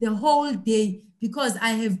talk the whole day because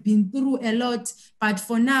I have been through a lot. But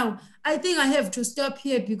for now, I think I have to stop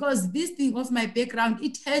here, because this thing of my background,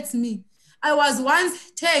 it hurts me. I was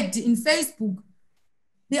once tagged in Facebook.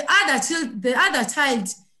 The other child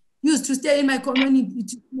used to stay in my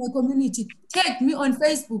community, tagged me on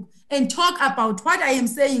Facebook and talk about what I am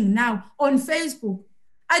saying now on Facebook.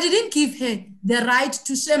 I didn't give her the right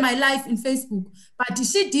to share my life in Facebook, but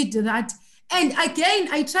she did that. And again,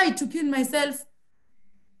 I tried to kill myself,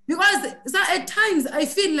 because at times I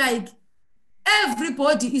feel like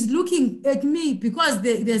everybody is looking at me because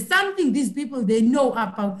there's something these people, they know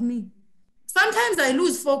about me. Sometimes I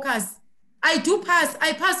lose focus. I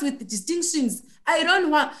pass with distinctions. I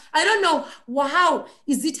don't know how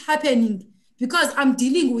is it happening, because I'm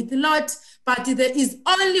dealing with a lot, but there is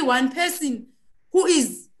only one person who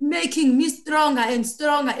is making me stronger and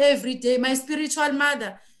stronger every day, my spiritual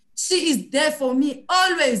mother. She is there for me,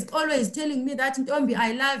 always telling me that, Ntombi,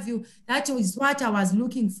 I love you. That is what I was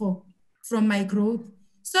looking for from my growth.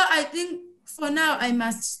 So I think for now I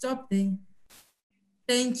must stop there.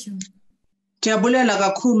 Thank you. Ndiyabulela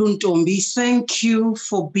kakhulu Ntombi. Thank you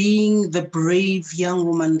for being the brave young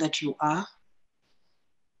woman that you are.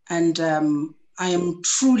 And I am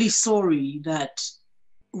truly sorry that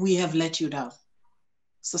we have let you down.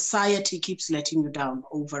 Society keeps letting you down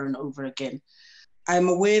over and over again. I'm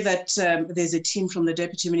aware that there's a team from the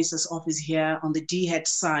Deputy Minister's office here on the DHET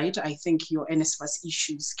side. I think your NSFAS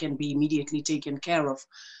issues can be immediately taken care of.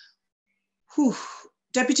 Whew.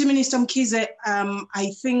 Deputy Minister Mkhize,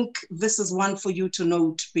 I think this is one for you to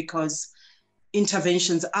note because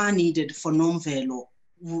interventions are needed for Nomvelo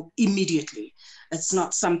immediately. It's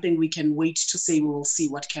not something we can wait to say we will see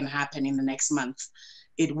what can happen in the next month.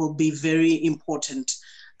 It will be very important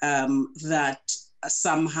that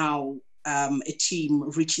somehow a team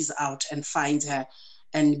reaches out and finds her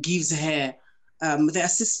and gives her the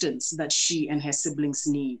assistance that she and her siblings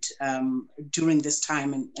need during this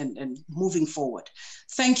time and moving forward.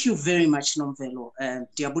 Thank you very much, Nomvelo.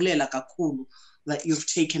 Ndiyabulela kakhulu that you've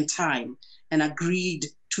taken time and agreed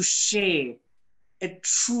to share a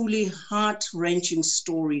truly heart-wrenching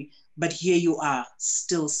story, but here you are,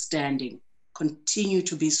 still standing. Continue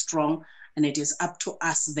to be strong, and it is up to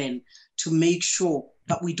us then to make sure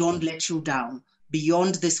that we don't let you down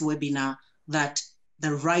beyond this webinar, that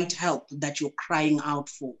the right help that you're crying out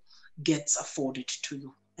for gets afforded to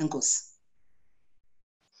you. Enkosi.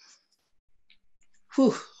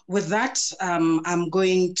 With that, I'm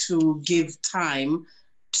going to give time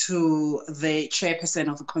to the chairperson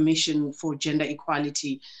of the Commission for Gender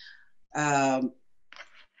Equality, Ms.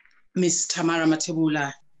 Tamara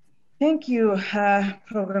Matebula. Thank you,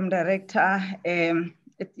 Program Director.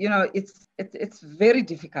 It's very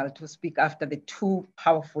difficult to speak after the two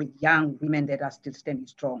powerful young women that are still standing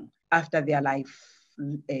strong after their life,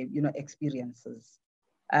 experiences.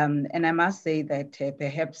 And I must say that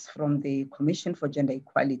perhaps from the Commission for Gender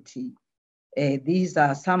Equality, these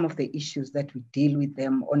are some of the issues that we deal with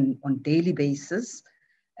them on daily basis.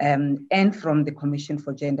 And from the Commission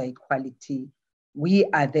for Gender Equality, we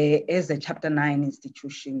are there as a Chapter 9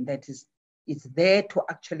 institution that is there to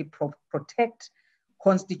actually protect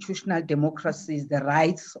constitutional democracies, the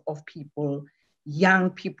rights of people, young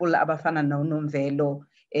people, abafana nonomvelo,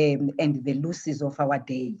 and the losses of our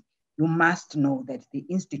day. You must know that the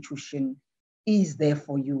institution is there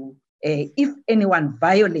for you. If anyone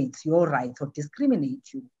violates your rights or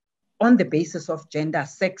discriminates you on the basis of gender,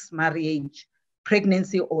 sex, marriage,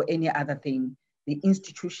 pregnancy, or any other thing, the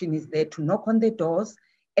institution is there to knock on the doors,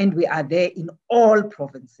 and we are there in all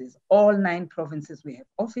provinces, all 9 provinces. We have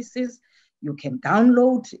offices. You can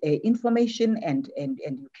download information and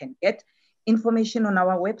you can get information on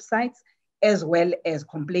our websites, as well as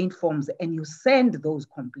complaint forms, and you send those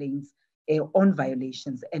complaints on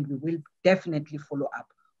violations, and we will definitely follow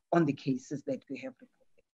up on the cases that we have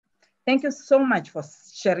reported. Thank you so much for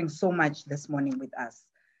sharing so much this morning with us.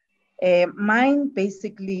 Mine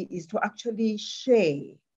basically is to actually share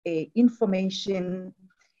information,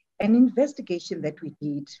 an investigation that we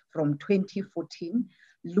did from 2014,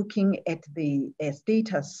 looking at the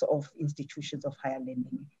status of institutions of higher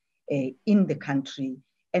learning in the country.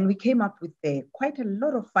 And we came up with quite a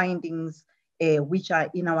lot of findings which are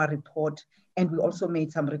in our report. And we also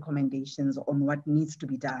made some recommendations on what needs to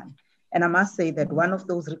be done. And I must say that one of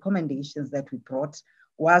those recommendations that we brought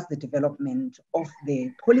was the development of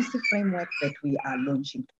the policy framework that we are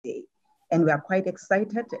launching today. And we are quite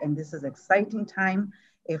excited, and this is an exciting time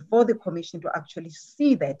for the Commission to actually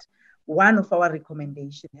see that one of our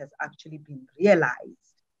recommendations has actually been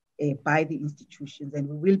realized by the institutions, and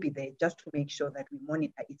we will be there just to make sure that we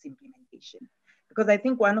monitor its implementation. Because I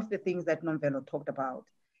think one of the things that Nomvelo talked about,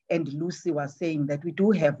 and Lucy was saying, that we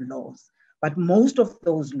do have laws, but most of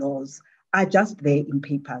those laws are just there in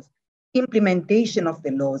papers. Implementation of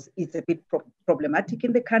the laws is a bit problematic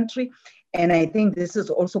in the country, and I think this is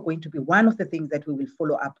also going to be one of the things that we will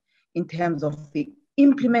follow up in terms of the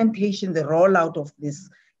implementation, the rollout of this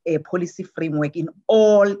policy framework in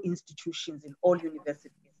all institutions, in all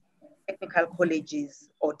universities, technical colleges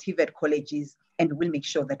or TVET colleges, and we'll make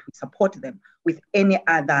sure that we support them with any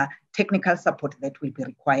other technical support that will be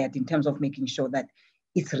required in terms of making sure that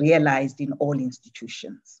it's realized in all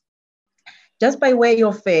institutions. Just by way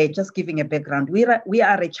of just giving a background, we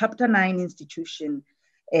are a Chapter 9 institution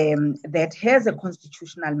that has a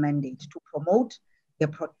constitutional mandate to promote the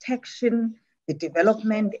protection, the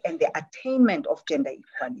development, and the attainment of gender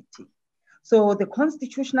equality. So the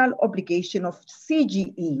constitutional obligation of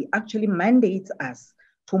CGE actually mandates us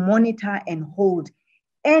to monitor and hold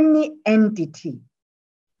any entity,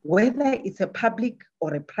 whether it's a public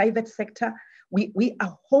or a private sector. We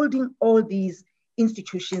are holding all these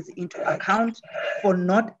institutions into account for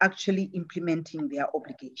not actually implementing their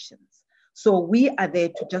obligations. So we are there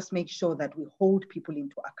to just make sure that we hold people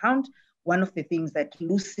into account. One of the things that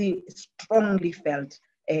Lucy strongly felt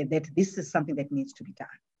that this is something that needs to be done.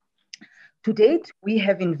 To date, we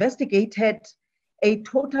have investigated a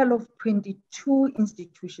total of 22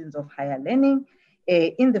 institutions of higher learning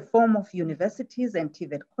in the form of universities and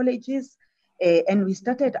TVET colleges, and we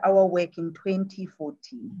started our work in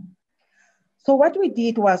 2014. So what we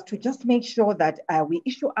did was to just make sure that we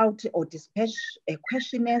issue out or dispatch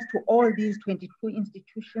questionnaires to all these 22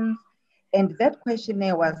 institutions, and that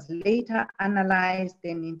questionnaire was later analyzed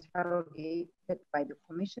and interrogated by the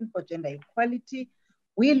Commission for Gender Equality.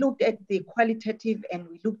 We looked at the qualitative and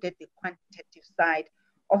we looked at the quantitative side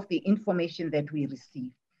of the information that we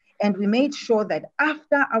received. And we made sure that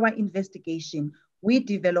after our investigation, we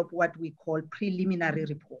developed what we call preliminary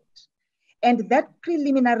report. And that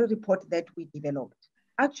preliminary report that we developed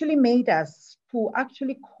actually made us to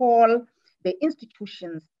actually call the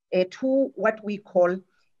institutions to what we call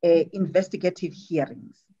investigative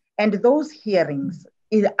hearings. And those hearings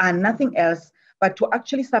are nothing else but to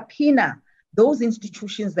actually subpoena those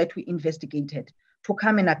institutions that we investigated to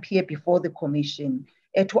come and appear before the commission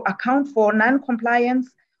to account for non-compliance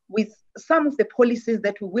with some of the policies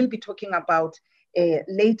that we will be talking about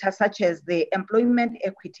later, such as the Employment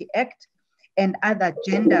Equity Act and other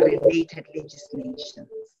gender-related legislations.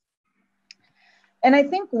 And I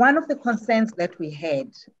think one of the concerns that we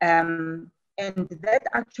had, and that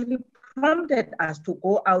actually prompted us to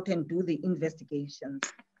go out and do the investigations,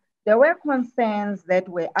 there were concerns that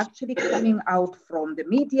were actually coming out from the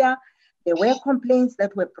media. There were complaints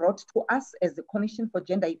that were brought to us as the Commission for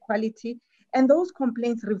Gender Equality, and those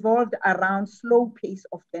complaints revolved around slow pace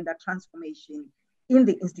of gender transformation in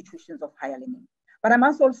the institutions of higher learning. But I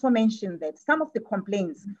must also mention that some of the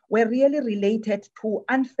complaints were really related to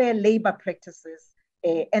unfair labor practices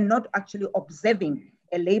and not actually observing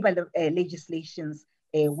labor legislations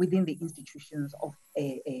within the institutions of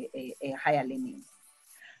higher learning.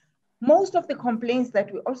 Most of the complaints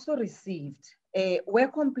that we also received were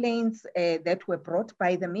complaints that were brought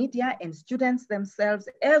by the media and students themselves,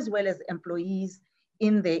 as well as employees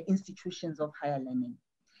in the institutions of higher learning.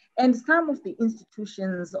 And some of the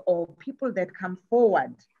institutions or people that come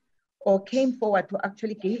forward or came forward to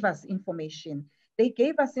actually give us information, they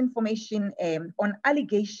gave us information on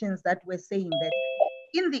allegations that were saying that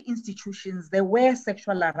in the institutions, there were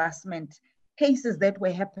sexual harassment cases that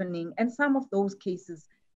were happening, and some of those cases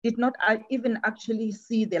did not even actually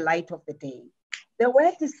see the light of the day. There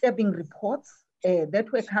were disturbing reports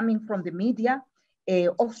that were coming from the media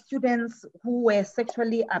of students who were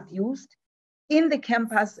sexually abused in the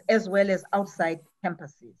campus as well as outside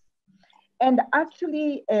campuses. And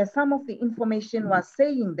actually, some of the information was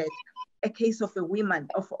saying that a case of a woman,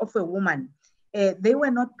 they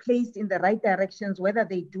were not placed in the right directions, whether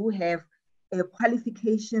they do have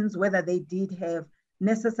qualifications, whether they did have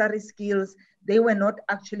necessary skills. They were not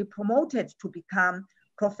actually promoted to become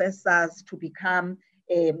professors, to become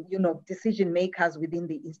decision makers within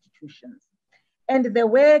the institutions. And there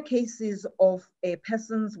were cases of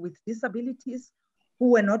persons with disabilities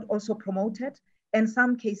who were not also promoted, and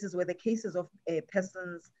some cases were the cases of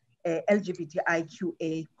persons,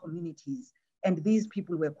 LGBTIQA communities. And these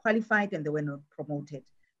people were qualified and they were not promoted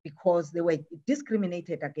because they were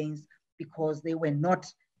discriminated against because they were not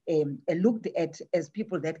looked at as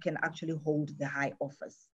people that can actually hold the high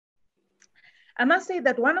office. I must say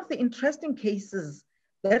that one of the interesting cases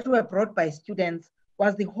that were brought by students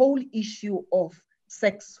was the whole issue of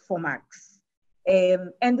sex for marks.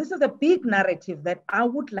 And this is a big narrative that I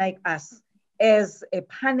would like us as a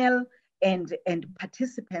panel and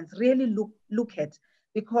participants really look at,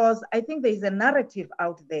 because I think there is a narrative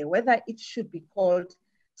out there, whether it should be called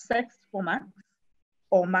sex for marks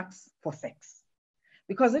or marks for sex.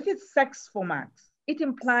 Because if it's sex for marks, it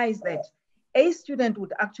implies that a student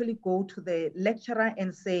would actually go to the lecturer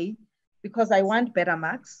and say, because I want better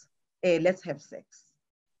marks, let's have sex.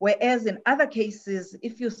 Whereas in other cases,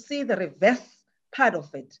 if you see the reverse part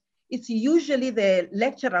of it, it's usually the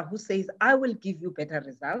lecturer who says, I will give you better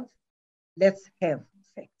results, let's have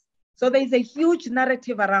sex. So there's a huge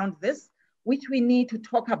narrative around this, which we need to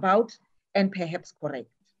talk about and perhaps correct.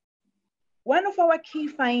 One of our key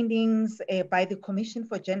findings by the Commission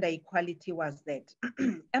for Gender Equality was that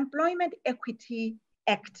Employment Equity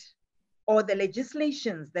Act, or the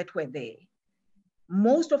legislations that were there,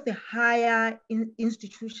 most of the higher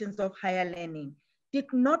institutions of higher learning did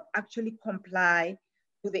not actually comply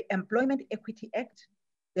to the Employment Equity Act,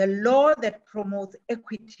 the law that promotes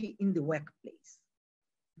equity in the workplace,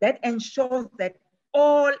 that ensures that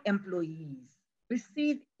all employees,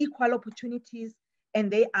 receive equal opportunities,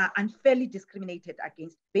 and they are unfairly discriminated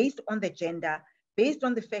against based on the gender, based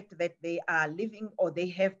on the fact that they are living or they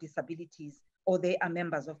have disabilities or they are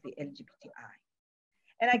members of the LGBTI.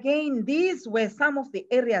 And again, these were some of the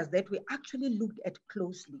areas that we actually looked at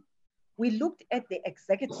closely. We looked at the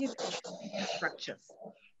executive and structures.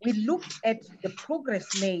 We looked at the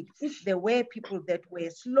progress made if there were people that were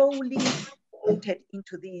slowly entered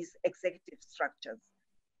into these executive structures.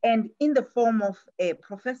 And in the form of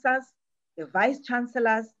professors, the vice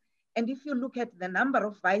chancellors, and if you look at the number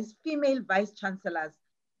of female vice chancellors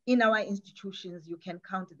in our institutions, you can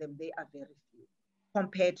count them, they are very few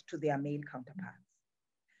compared to their male counterparts.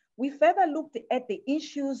 We further looked at the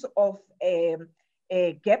issues of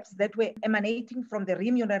gaps that were emanating from the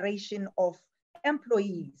remuneration of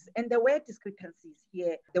employees, and there were discrepancies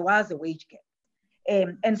here. There was a wage gap.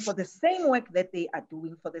 And for the same work that they are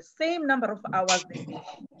doing, for the same number of hours that they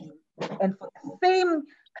are doing, and for the same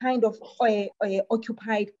kind of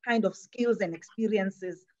occupied kind of skills and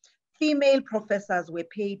experiences, female professors were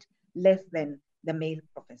paid less than the male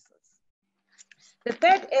professors. The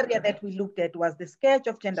third area that we looked at was the scourge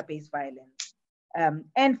of gender-based violence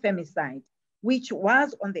and femicide, which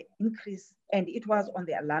was on the increase, and it was on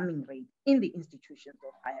the alarming rate in the institutions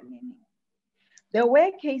of higher learning. There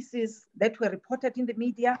were cases that were reported in the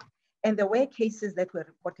media, and there were cases that were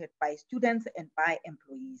reported by students and by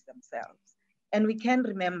employees themselves. And we can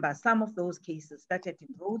remember some of those cases started in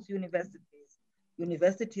Rhodes universities,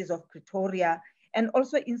 universities of Pretoria, and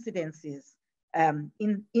also incidences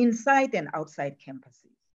inside and outside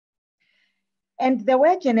campuses. And there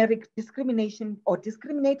were generic discrimination or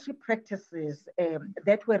discriminatory practices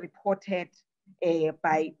that were reported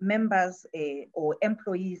by members or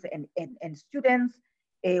employees and students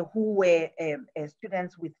who were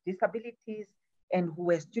students with disabilities and who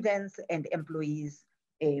were students and employees,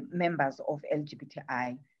 members of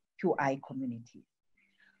LGBTIQI communities.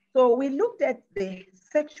 So we looked at the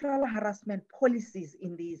sexual harassment policies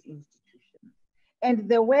in these institutions, and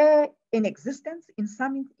they were in existence in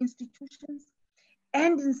some institutions,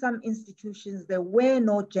 and in some institutions, there were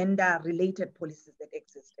no gender-related policies that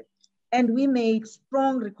existed. And we made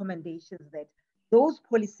strong recommendations that those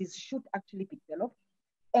policies should actually be developed,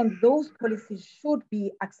 and those policies should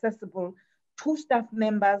be accessible to staff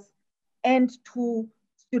members and to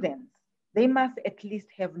students. They must at least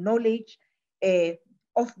have knowledge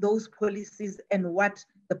of those policies and what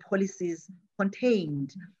the policies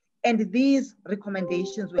contained. And these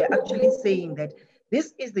recommendations were actually saying that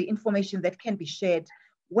this is the information that can be shared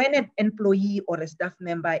when an employee or a staff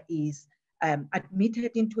member is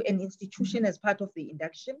admitted into an institution as part of the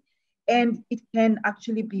induction, and it can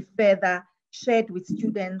actually be further shared with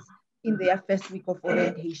students in their first week of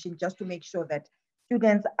orientation, just to make sure that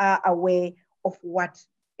students are aware of what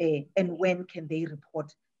and when can they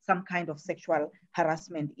report some kind of sexual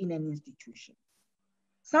harassment in an institution.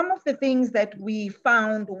 Some of the things that we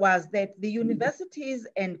found was that the universities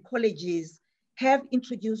and colleges have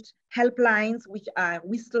introduced helplines, which are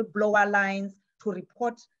whistleblower lines, to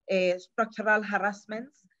report structural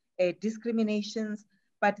harassments, discriminations,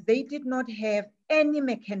 but they did not have any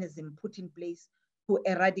mechanism put in place to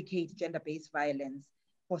eradicate gender-based violence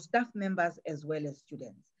for staff members as well as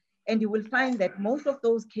students. And you will find that most of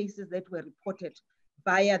those cases that were reported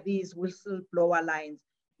via these whistleblower lines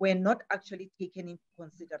were not actually taken into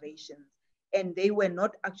consideration, and they were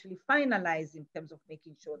not actually finalized in terms of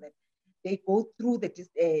making sure that they go through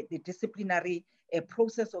the disciplinary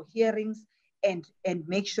process or hearings and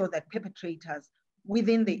make sure that perpetrators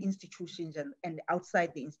within the institutions and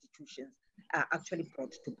outside the institutions are actually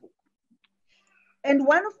brought to book. And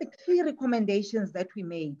one of the key recommendations that we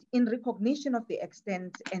made in recognition of the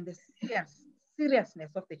extent and the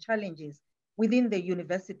seriousness of the challenges within the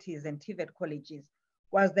universities and TVET colleges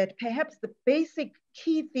was that perhaps the basic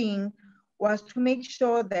key thing was to make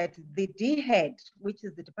sure that the DHED, which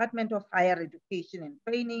is the Department of Higher Education and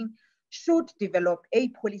Training, should develop a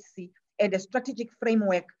policy and a strategic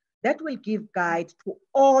framework that will give guide to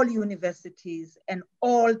all universities and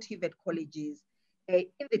all TVET colleges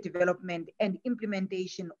in the development and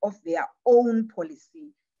implementation of their own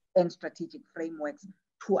policy and strategic frameworks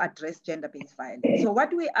to address gender-based violence. So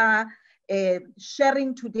what we are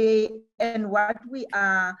sharing today and what we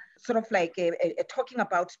are sort of like talking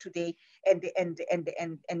about today and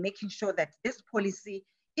making sure that this policy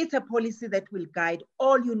is a policy that will guide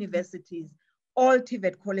all universities, all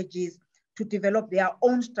TVET colleges to develop their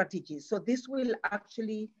own strategies. So this will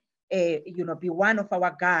actually be one of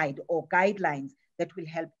our guide or guidelines that will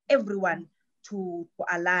help everyone to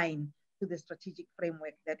align to the strategic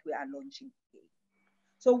framework that we are launching today.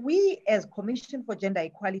 So we, as Commission for Gender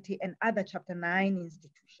Equality and other Chapter 9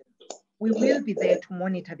 institutions, we will be there to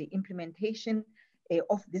monitor the implementation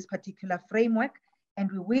of this particular framework,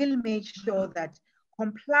 and we will make sure that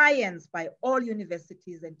compliance by all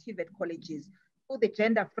universities and TVET colleges to the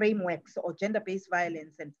gender frameworks or gender-based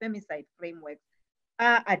violence and femicide frameworks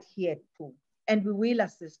are adhered to. And we will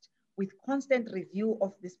assist with constant review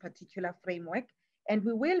of this particular framework, and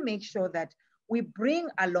we will make sure that we bring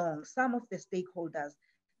along some of the stakeholders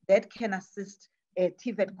that can assist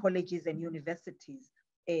TVET colleges and universities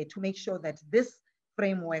to make sure that this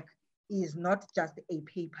framework is not just a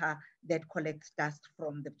paper that collects dust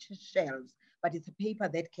from the shelves, but it's a paper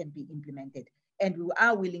that can be implemented. And we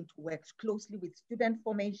are willing to work closely with student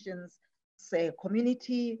formations,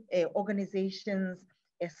 community organizations,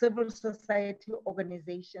 civil society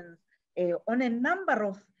organizations on a number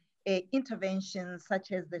of interventions,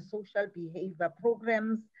 such as the social behavior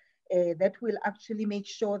programs that will actually make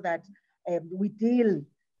sure that we deal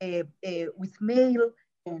with male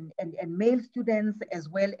and male students, as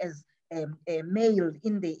well as male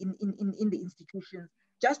in the institutions,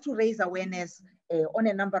 just to raise awareness on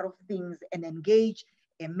a number of things and engage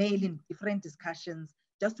male in different discussions,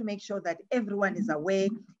 just to make sure that everyone is aware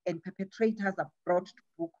and perpetrators are brought to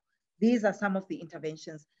book. These are some of the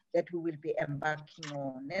interventions that we will be embarking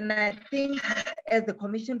on. And I think as the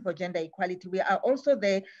Commission for Gender Equality, we are also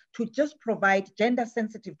there to just provide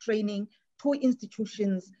gender-sensitive training to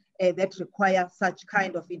institutions that require such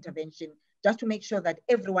kind of intervention, just to make sure that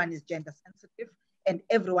everyone is gender-sensitive and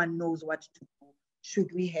everyone knows what to do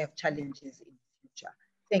should we have challenges in the future.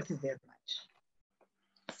 Thank you very much.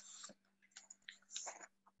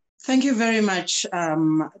 Thank you very much,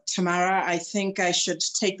 Tamara. I think I should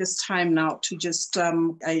take this time now to just,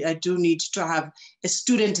 I do need to have a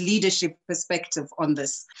student leadership perspective on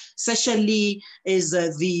this. Sasha Lee is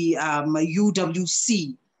the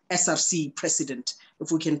UWC SRC president.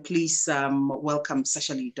 If we can please welcome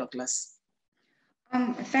Sasha Lee Douglas.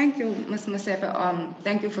 Thank you, Ms. Masepe.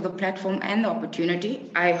 Thank you for the platform and the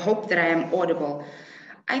opportunity. I hope that I am audible.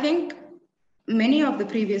 I think many of the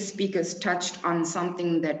previous speakers touched on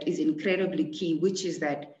something that is incredibly key, which is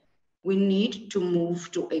that we need to move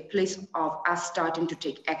to a place of us starting to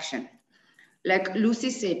take action. Like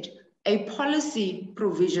Lucy said, a policy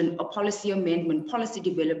provision, a policy amendment, policy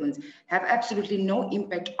developments have absolutely no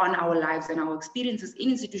impact on our lives and our experiences in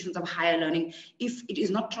institutions of higher learning if it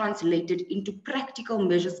is not translated into practical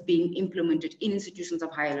measures being implemented in institutions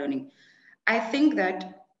of higher learning. I think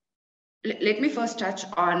that, let me first touch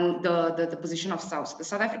on the position of SAUS. The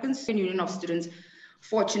South African Union of Students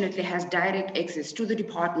fortunately has direct access to the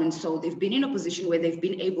department. So they've been in a position where they've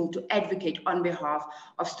been able to advocate on behalf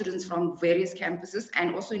of students from various campuses,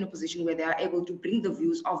 and also in a position where they are able to bring the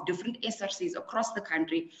views of different SRCs across the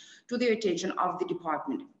country to the attention of the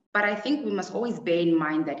department. But I think we must always bear in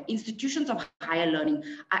mind that institutions of higher learning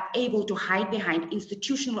are able to hide behind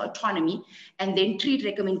institutional autonomy and then treat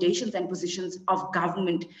recommendations and positions of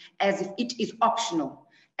government as if it is optional.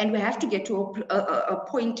 And we have to get to a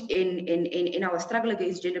point in our struggle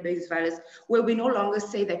against gender-based violence where we no longer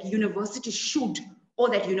say that universities should or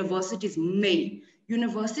that universities may.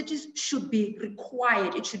 Universities should be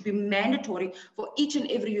required, it should be mandatory for each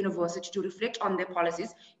and every university to reflect on their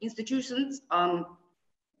policies. Institutions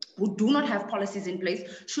who do not have policies in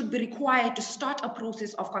place should be required to start a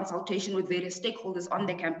process of consultation with various stakeholders on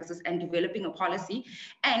their campuses and developing a policy.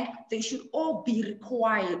 And they should all be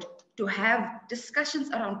required to have discussions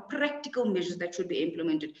around practical measures that should be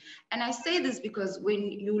implemented. And I say this because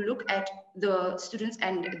when you look at the students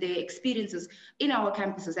and their experiences in our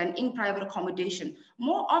campuses and in private accommodation,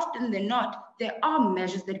 more often than not, there are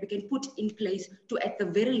measures that we can put in place to at the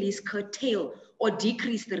very least curtail or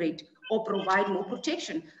decrease the rate or provide more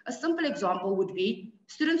protection. A simple example would be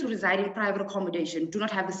students who reside in private accommodation do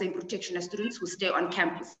not have the same protection as students who stay on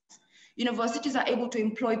campus. Universities are able to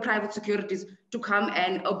employ private securities to come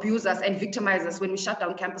and abuse us and victimize us when we shut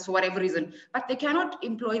down campus for whatever reason, but they cannot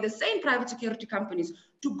employ the same private security companies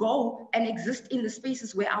to go and exist in the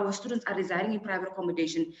spaces where our students are residing in private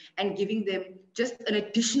accommodation and giving them just an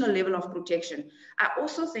additional level of protection. I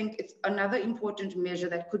also think it's another important measure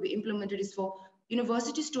that could be implemented is for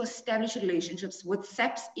universities to establish relationships with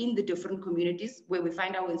SAPs in the different communities where we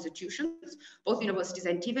find our institutions, both universities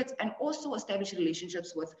and TVETs, and also establish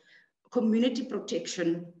relationships with community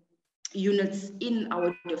protection units in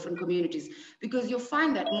our different communities, because you'll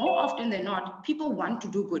find that more often than not, people want to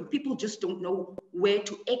do good. People just don't know where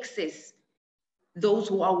to access those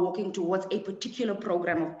who are working towards a particular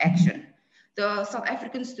program of action. The South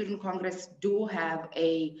African Student Congress do have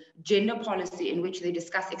a gender policy in which they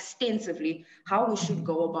discuss extensively how we should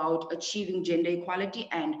go about achieving gender equality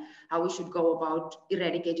and how we should go about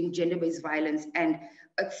eradicating gender-based violence. And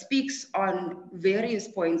it speaks on various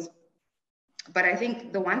points. But I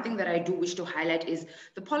think the one thing that I do wish to highlight is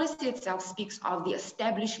the policy itself speaks of the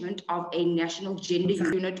establishment of a national gender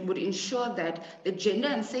unit would ensure that the gender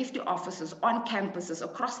and safety officers on campuses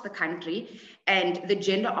across the country and the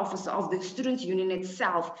gender officer of the students' union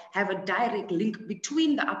itself have a direct link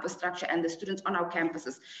between the upper structure and the students on our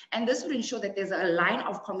campuses. And this would ensure that there's a line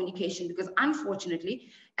of communication, because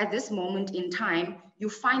unfortunately, at this moment in time, you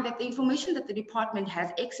find that the information that the department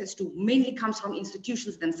has access to mainly comes from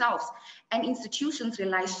institutions themselves. And institutions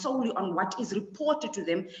rely solely on what is reported to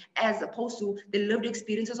them as opposed to the lived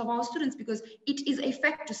experiences of our students, because it is a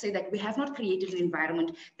fact to say that we have not created an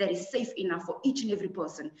environment that is safe enough for each and every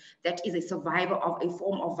person that is a survivor of a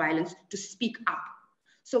form of violence to speak up.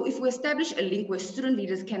 So if we establish a link where student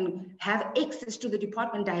leaders can have access to the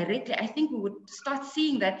department directly, I think we would start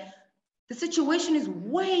seeing that the situation is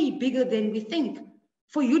way bigger than we think.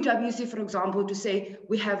 For UWC, for example, to say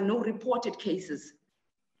we have no reported cases,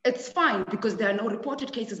 it's fine because there are no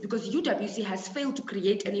reported cases, because UWC has failed to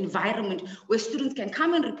create an environment where students can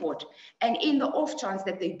come and report. And in the off chance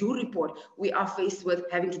that they do report, we are faced with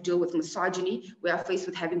having to deal with misogyny. We are faced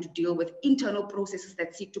with having to deal with internal processes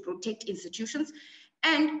that seek to protect institutions.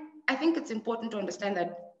 And I think it's important to understand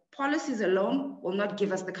that policies alone will not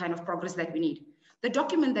give us the kind of progress that we need. The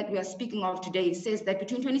document that we are speaking of today says that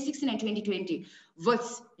between 2016 and 2020,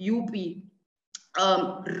 WITS, UP,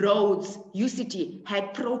 Rhodes, UCT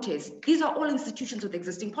had protests. These are all institutions with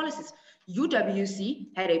existing policies. UWC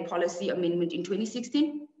had a policy amendment in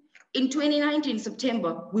 2016. In 2019,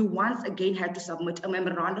 September, we once again had to submit a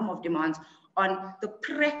memorandum of demands on the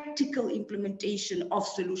practical implementation of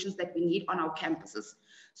solutions that we need on our campuses.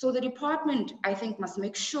 So the department, I think, must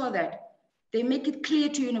make sure that they make it clear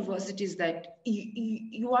to universities that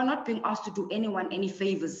you are not being asked to do anyone any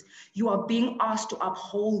favors. You are being asked to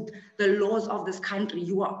uphold the laws of this country.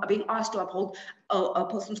 You are being asked to uphold a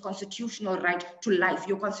person's constitutional right to life,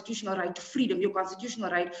 your constitutional right to freedom, your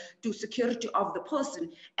constitutional right to security of the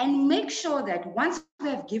person. And make sure that once we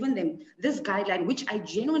have given them this guideline, which I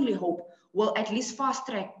genuinely hope will at least fast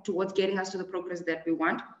track towards getting us to the progress that we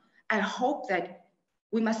want, I hope that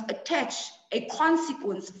we must attach a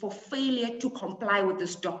consequence for failure to comply with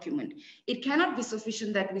this document. It cannot be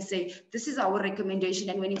sufficient that we say, this is our recommendation,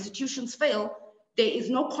 and when institutions fail, there is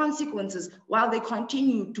no consequences while they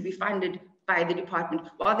continue to be funded by the department,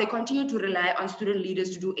 while they continue to rely on student leaders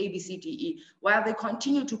to do ABCDE, while they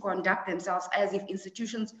continue to conduct themselves as if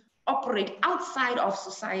institutions operate outside of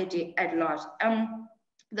society at large.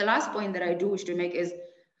 The last point that I do wish to make is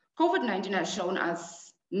COVID-19 has shown us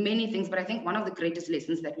many things, but I think one of the greatest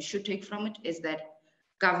lessons that we should take from it is that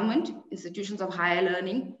government, institutions of higher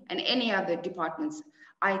learning, and any other departments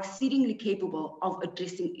are exceedingly capable of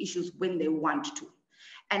addressing issues when they want to.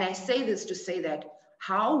 And I say this to say that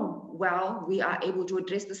how well we are able to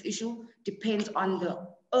address this issue depends on the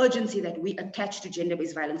urgency that we attach to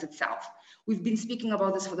gender-based violence itself. We've been speaking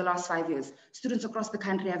about this for the last 5 years. Students across the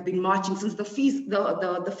country have been marching since the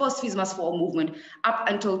first Fees Must Fall movement up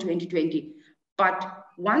until 2020. But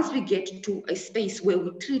once we get to a space where we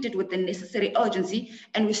treat it with the necessary urgency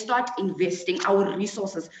and we start investing our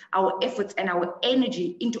resources, our efforts, and our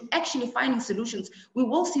energy into actually finding solutions, we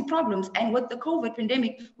will see problems. And with the COVID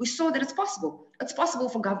pandemic, we saw that it's possible. It's possible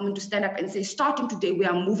for government to stand up and say, starting today, we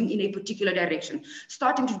are moving in a particular direction.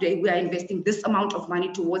 Starting today, we are investing this amount of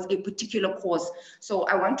money towards a particular cause. So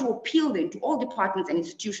I want to appeal then to all departments and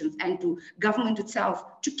institutions and to government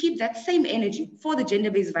itself to keep that same energy for the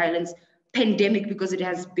gender-based violence pandemic, because it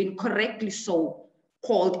has been correctly so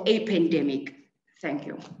called a pandemic. Thank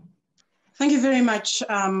you. Thank you very much,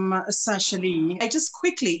 Sasha Lee. I just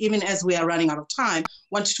quickly, even as we are running out of time,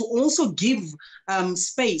 wanted to also give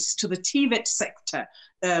space to the TVET sector,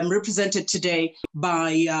 represented today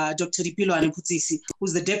by Dr. Dipilwane Mkhize,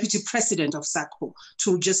 who's the Deputy President of SACPO,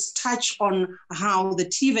 to just touch on how the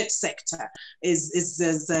TVET sector is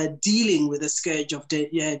dealing with the scourge of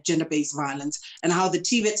gender-based violence and how the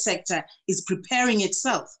TVET sector is preparing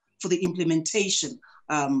itself for the implementation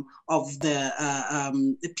of the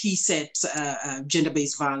PSET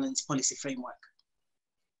gender-based violence policy framework.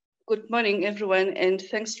 Good morning, everyone, and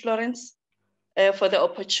thanks, Florence, for the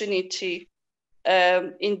opportunity.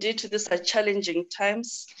 Indeed, these are challenging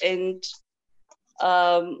times, and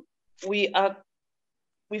we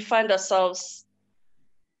find ourselves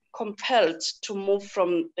compelled to move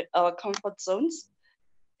from our comfort zones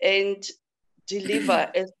and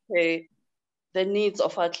deliver as per the needs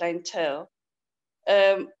of our clientele.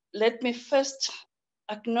 Let me first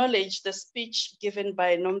acknowledge the speech given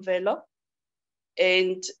by Nomvelo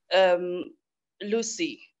and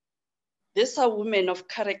Lucy. These are women of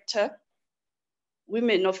character,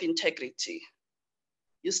 women of integrity.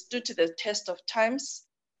 You stood the test of times.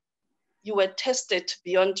 You were tested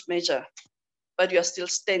beyond measure, but you are still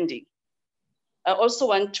standing. I also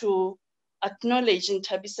want to acknowledge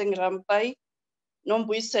Ntabiseng Rampai,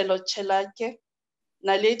 Nombuyiselo Chelake,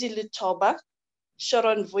 Naledi Litoba,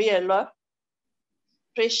 Sharon Vuyelwa,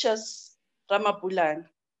 Precious Ramabulan.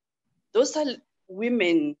 Those are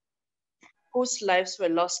women whose lives were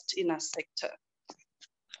lost in our sector.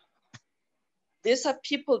 These are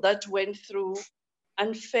people that went through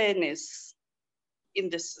unfairness in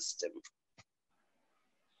the system.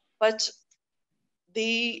 But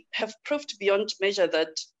they have proved beyond measure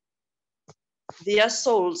that their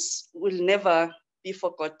souls will never be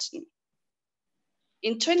forgotten.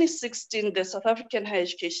 In 2016, the South African higher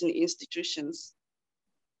education institutions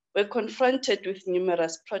were confronted with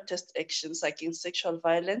numerous protest actions against sexual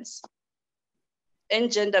violence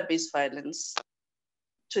and gender-based violence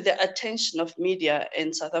to the attention of media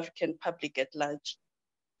and South African public at large.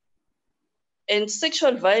 And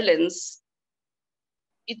sexual violence,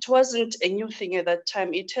 it wasn't a new thing at that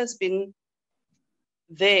time. It has been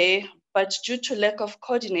there, but due to lack of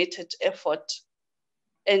coordinated effort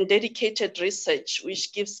and dedicated research,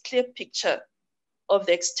 which gives clear picture of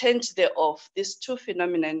the extent thereof, these two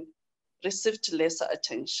phenomena received lesser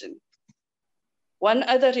attention. One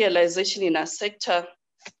other realization in our sector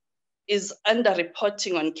is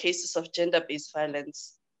underreporting on cases of gender-based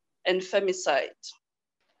violence and femicide.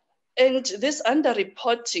 And this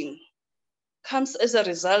underreporting comes as a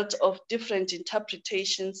result of different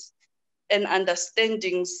interpretations and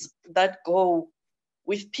understandings that go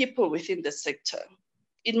with people within the sector.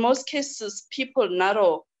 In most cases, people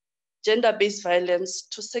narrow gender-based violence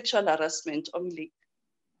to sexual harassment only,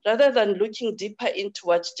 rather than looking deeper into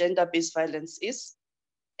what gender-based violence is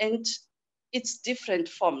and its different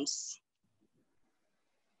forms.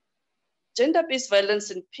 Gender-based violence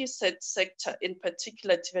in PSET sector, in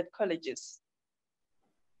particular TVET colleges,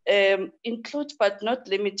 include but not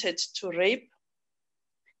limited to rape,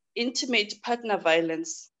 intimate partner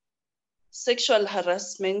violence, sexual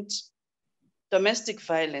harassment, domestic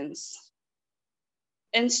violence.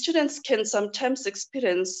 And students can sometimes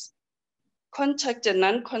experience contact and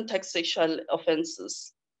non-contact sexual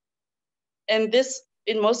offenses. And this,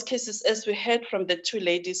 in most cases, as we heard from the two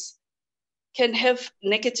ladies, can have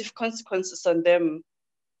negative consequences on them.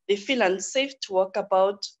 They feel unsafe to walk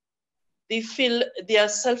about. They feel their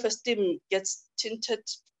self-esteem gets tinted.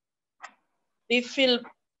 They feel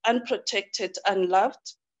unprotected,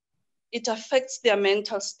 unloved. It affects their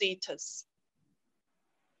mental status.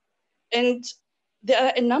 And there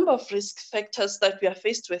are a number of risk factors that we are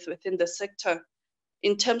faced with within the sector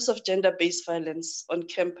in terms of gender-based violence on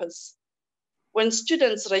campus. When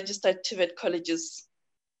students register at TVET colleges,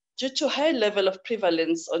 due to high level of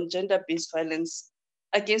prevalence on gender-based violence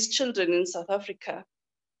against children in South Africa,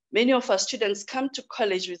 many of our students come to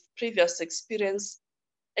college with previous experience,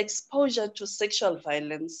 exposure to sexual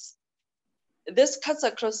violence. This cuts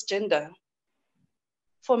across gender.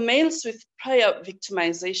 For males with prior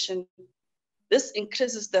victimization, this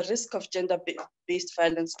increases the risk of gender-based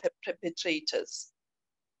violence perpetrators.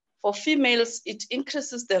 For females, it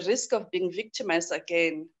increases the risk of being victimized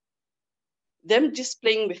again, them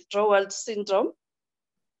displaying withdrawal syndrome,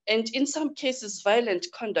 and in some cases, violent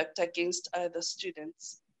conduct against other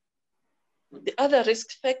students. The other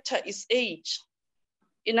risk factor is age.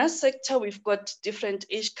 In our sector, we've got different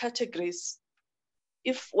age categories.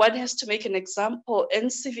 If one has to make an example,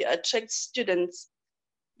 NCV attracts students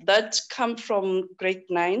that come from grade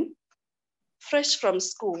 9, fresh from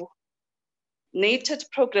school. NATED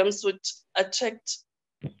programs would attract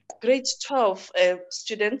grade 12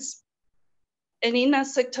 students. And in our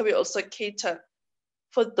sector, we also cater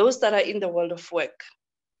for those that are in the world of work,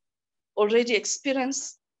 already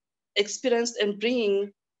experienced and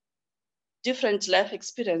bringing different life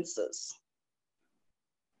experiences.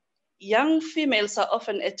 Young females are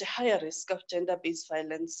often at a higher risk of gender-based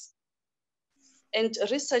violence. And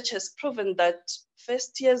research has proven that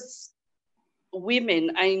first years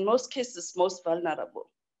women are in most cases most vulnerable.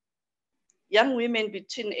 Young men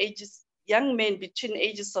between ages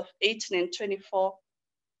of 18 and 24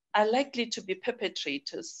 are likely to be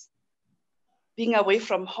perpetrators. Being away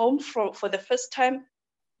from home for the first time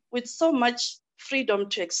with so much freedom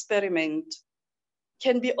to experiment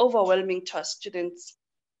can be overwhelming to our students.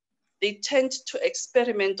 They tend to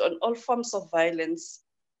experiment on all forms of violence,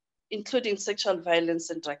 including sexual violence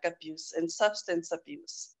and drug abuse and substance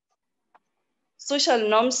abuse. Social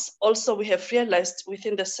norms also we have realized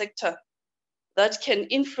within the sector that can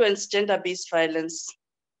influence gender-based violence,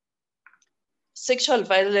 sexual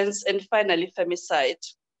violence, and finally femicide.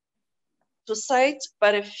 To cite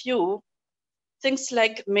but a few, things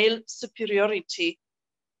like male superiority,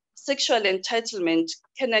 sexual entitlement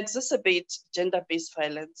can exacerbate gender-based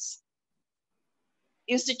violence.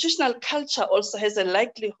 Institutional culture also has a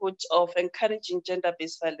likelihood of encouraging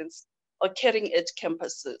gender-based violence occurring at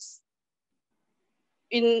campuses.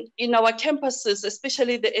 In our campuses,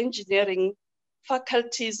 especially the engineering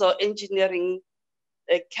faculties or engineering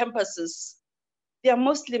campuses, they are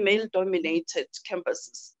mostly male-dominated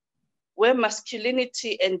campuses, where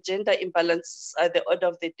masculinity and gender imbalances are the order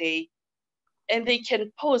of the day, and they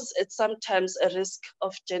can pose at sometimes a risk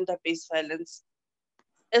of gender-based violence,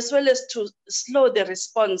 as well as to slow the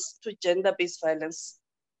response to gender-based violence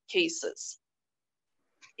cases.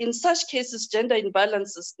 In such cases, gender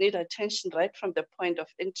imbalances need attention right from the point of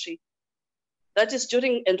entry. That is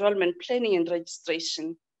during enrollment planning and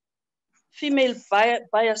registration. Female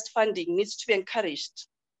biased funding needs to be encouraged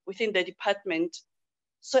within the department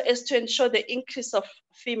so as to ensure the increase of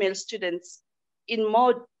female students in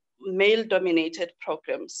more male-dominated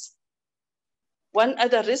programs. One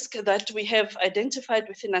other risk that we have identified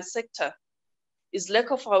within our sector is lack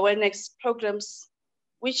of awareness programs,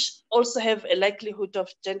 which also have a likelihood of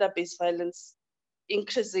gender-based violence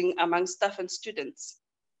increasing among staff and students.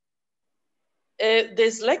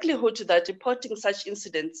 There's likelihood that reporting such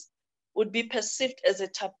incidents would be perceived as a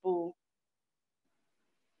taboo,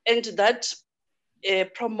 and that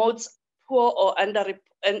promotes poor or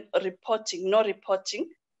reporting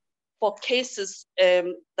for cases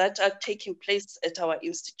that are taking place at our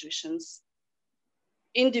institutions.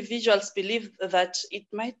 Individuals believe that it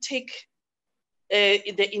might take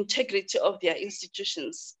the integrity of their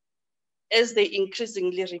institutions as they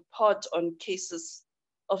increasingly report on cases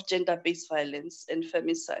of gender-based violence and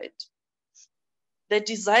femicide. The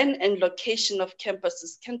design and location of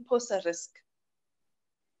campuses can pose a risk.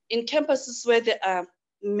 In campuses where there are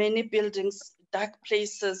many buildings, dark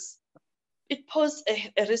places, it poses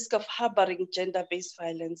a risk of harboring gender-based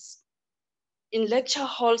violence. In lecture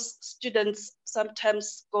halls, students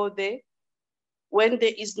sometimes go there when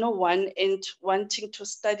there is no one and wanting to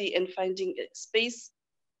study and finding a space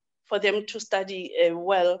for them to study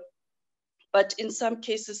well. But in some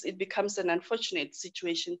cases, it becomes an unfortunate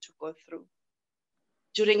situation to go through.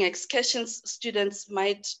 During excursions, students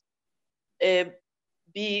might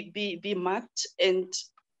be marked and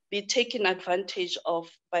be taken advantage of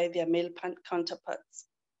by their male counterparts.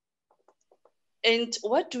 And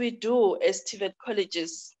what do we do as TVET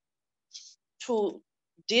colleges to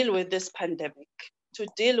deal with this pandemic, to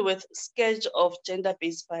deal with scourge of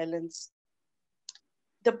gender-based violence?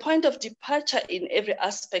 The point of departure in every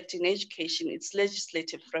aspect in education is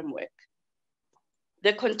legislative framework.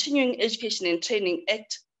 The Continuing Education and Training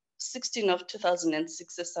Act 16 of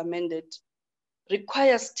 2006, as amended,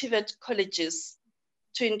 requires TVET colleges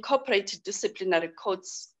to incorporate disciplinary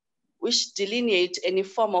codes which delineate any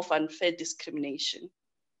form of unfair discrimination,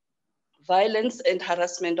 violence and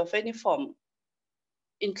harassment of any form,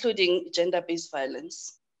 including gender-based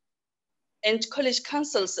violence. And college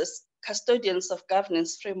councils, as custodians of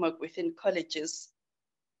governance framework within colleges,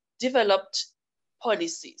 developed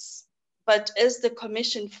policies. But as the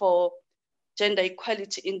Commission for Gender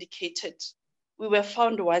Equality indicated, we were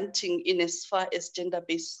found wanting in as far as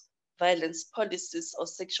gender-based violence policies or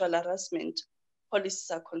sexual harassment policies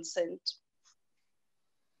are concerned.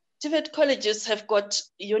 TVET colleges have got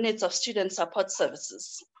units of student support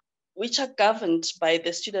services, which are governed by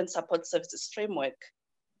the Student Support Services Framework.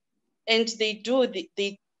 And they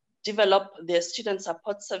develop their Student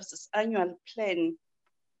Support Services Annual Plan,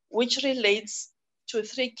 which relates to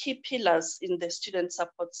 3 key pillars in the student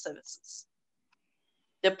support services: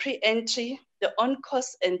 the pre-entry, the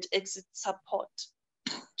on-course and exit support.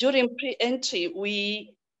 During pre-entry,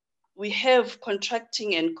 we have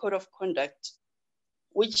contracting and code of conduct,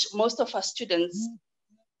 which most of our students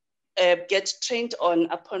get trained on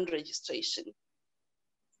upon registration.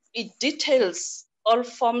 It details all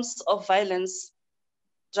forms of violence,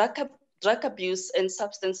 drug abuse and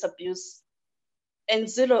substance abuse, and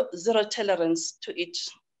zero tolerance to it.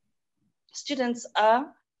 Students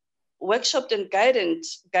are workshopped and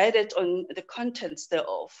guided on the contents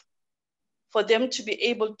thereof, for them to be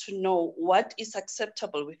able to know what is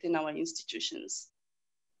acceptable within our institutions.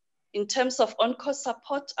 In terms of on-course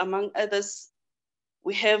support, among others,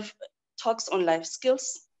 we have talks on life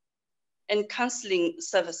skills and counseling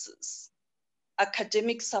services,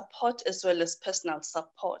 academic support, as well as personal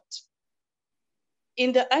support.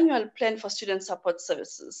 In the annual plan for student support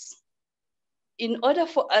services, In order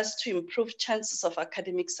for us to improve chances of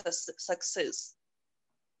academic success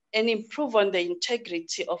and improve on the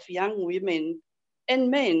integrity of young women and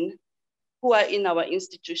men who are in our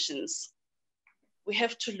institutions, we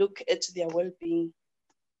have to look at their well-being.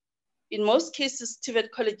 In most cases, TVET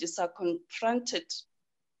colleges are confronted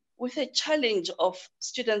with a challenge of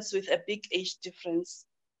students with a big age difference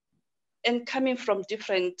and coming from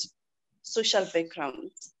different social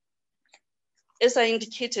backgrounds. As I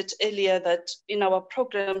indicated earlier, that in our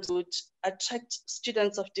programs would attract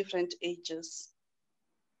students of different ages.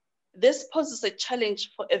 This poses a challenge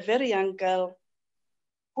for a very young girl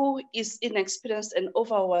who is inexperienced and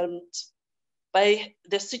overwhelmed by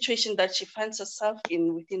the situation that she finds herself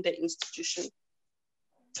in within the institution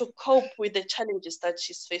to cope with the challenges that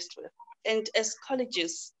she's faced with. And as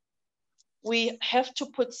colleges, we have to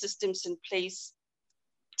put systems in place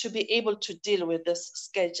to be able to deal with this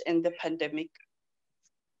scourge and the pandemic.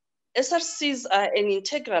 SRCs are an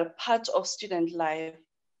integral part of student life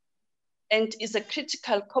and is a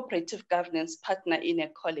critical cooperative governance partner in a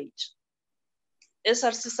college.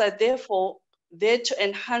 SRCs are therefore there to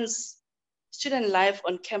enhance student life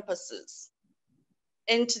on campuses,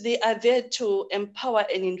 and they are there to empower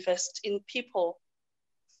and invest in people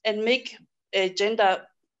and make gender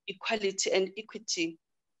equality and equity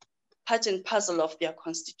part and parcel of their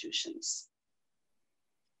constitutions.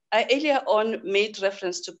 I earlier on made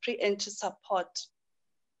reference to pre-entry support.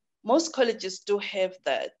 Most colleges do have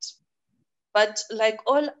that, but like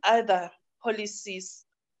all other policies,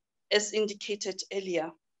 as indicated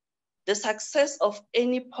earlier, the success of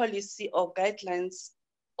any policy or guidelines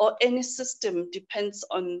or any system depends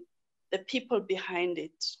on the people behind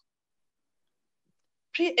it.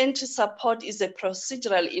 Pre-entry support is a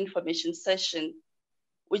procedural information session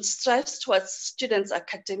which strives towards students'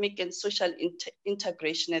 academic and social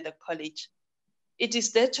integration at the college. It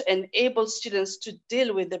is there to enable students to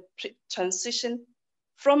deal with the transition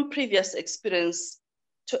from previous experience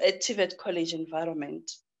to a TVET college environment.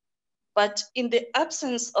 But in the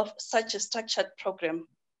absence of such a structured program,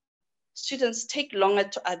 students take longer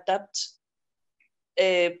to adapt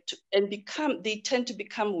they tend to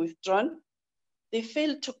become withdrawn. They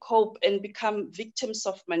fail to cope and become victims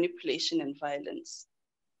of manipulation and violence,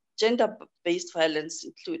 gender-based violence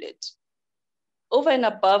included. Over and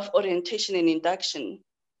above orientation and induction,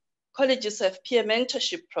 colleges have peer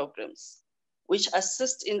mentorship programs, which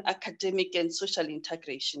assist in academic and social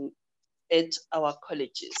integration at our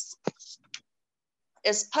colleges.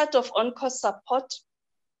 As part of on-course support,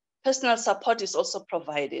 personal support is also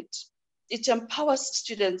provided. It empowers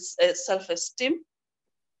students' self-esteem,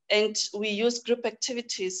 and we use group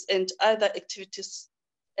activities and other activities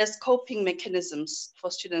as coping mechanisms for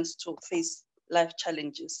students to face life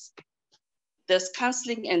challenges. There's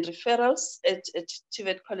counseling and referrals at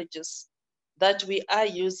TVET colleges that we are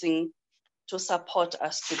using to support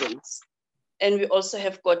our students. And we also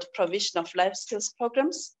have got provision of life skills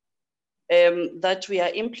programs that we are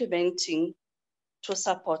implementing to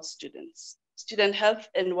support students. Student health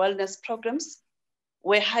and wellness programs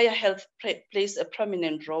where higher health plays a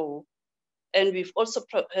prominent role. And we've also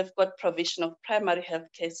have got provision of primary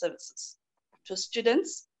healthcare services to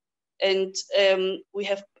students. And we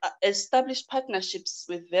have established partnerships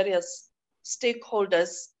with various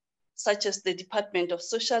stakeholders, such as the Department of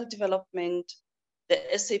Social Development, the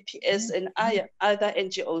SAPS, and other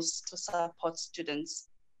NGOs to support students.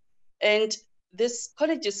 And these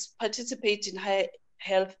colleges participate in high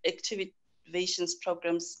health activations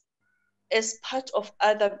programs as part of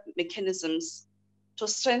other mechanisms to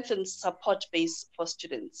strengthen support base for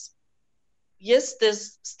students. Yes,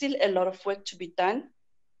 there's still a lot of work to be done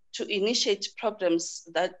to initiate programs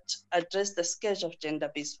that address the scourge of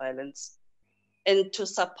gender-based violence and to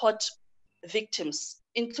support victims,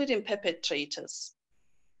 including perpetrators,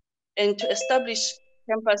 and to establish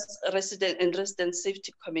campus resident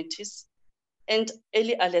safety committees and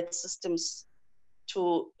early alert systems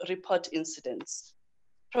to report incidents.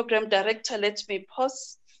 Program director, let me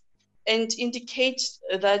pause and indicate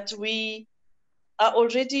that we are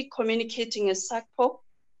already communicating a SACPO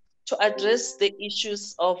to address the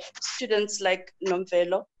issues of students like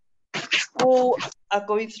Nomvelo who are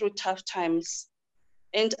going through tough times.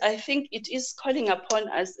 And I think it is calling upon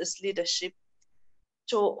us as leadership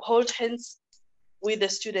to hold hands with the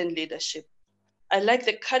student leadership. I like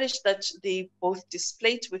the courage that they both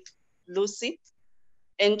displayed with Lucy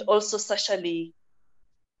and also Sasha Lee.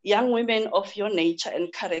 Young women of your nature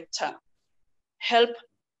and character help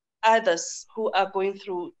others who are going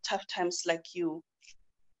through tough times like you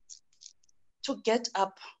to get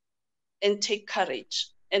up and take courage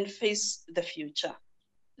and face the future.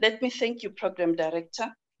 Let me thank you, Program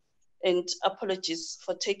Director, and apologies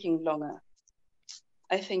for taking longer.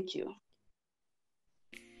 I thank you.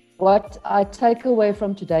 What I take away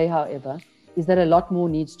from today, however, is that a lot more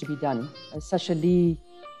needs to be done. As Sasha Lee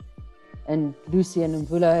and Lucy and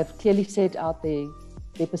Mvula have clearly set out their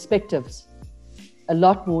perspectives, a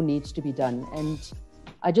lot more needs to be done. And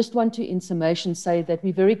I just want to, in summation, say that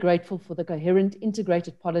we're very grateful for the coherent,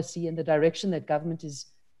 integrated policy and the direction that government is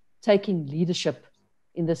taking leadership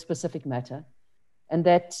in this specific matter. And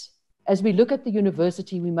that as we look at the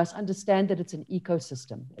university, we must understand that it's an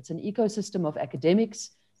ecosystem. It's an ecosystem of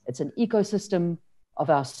academics, it's an ecosystem of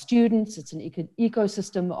our students, it's an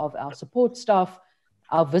ecosystem of our support staff,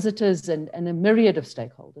 our visitors, and a myriad of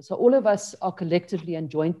stakeholders. So all of us are collectively and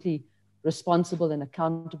jointly responsible and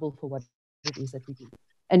accountable for what it is that we do.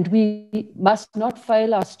 And we must not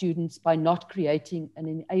fail our students by not creating and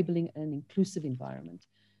enabling an inclusive environment.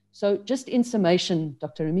 So just in summation,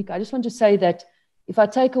 Dr. Ramneek, I just want to say that if I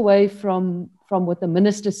take away from what the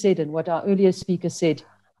minister said and what our earlier speaker said,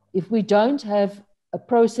 if we don't have a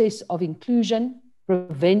process of inclusion,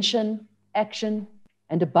 prevention, action,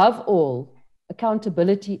 and above all,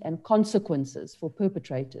 accountability and consequences for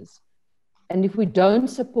perpetrators, and if we don't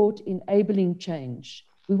support enabling change,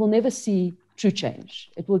 we will never see true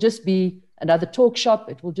change. It will just be another talk shop.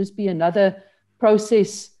 It will just be another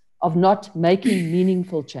process of not making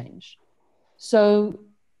meaningful change. So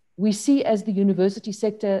we see as the university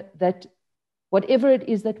sector that whatever it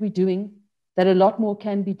is that we're doing, that a lot more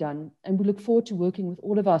can be done. And we look forward to working with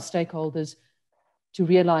all of our stakeholders to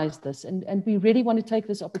realize this. And we really want to take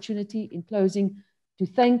this opportunity in closing to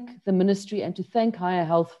thank the ministry and to thank Higher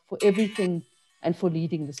Health for everything and for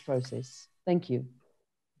leading this process. Thank you.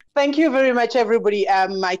 Thank you very much, everybody.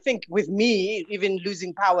 I think with me, even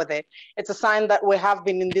losing power there, it's a sign that we have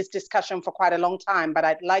been in this discussion for quite a long time, but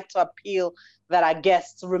I'd like to appeal that our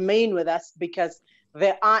guests remain with us because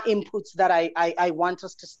there are inputs that I want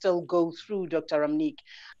us to still go through, Dr. Ramneek.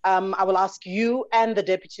 I will ask you and the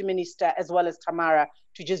Deputy Minister, as well as Tamara,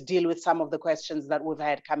 to just deal with some of the questions that we've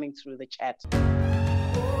had coming through the chat.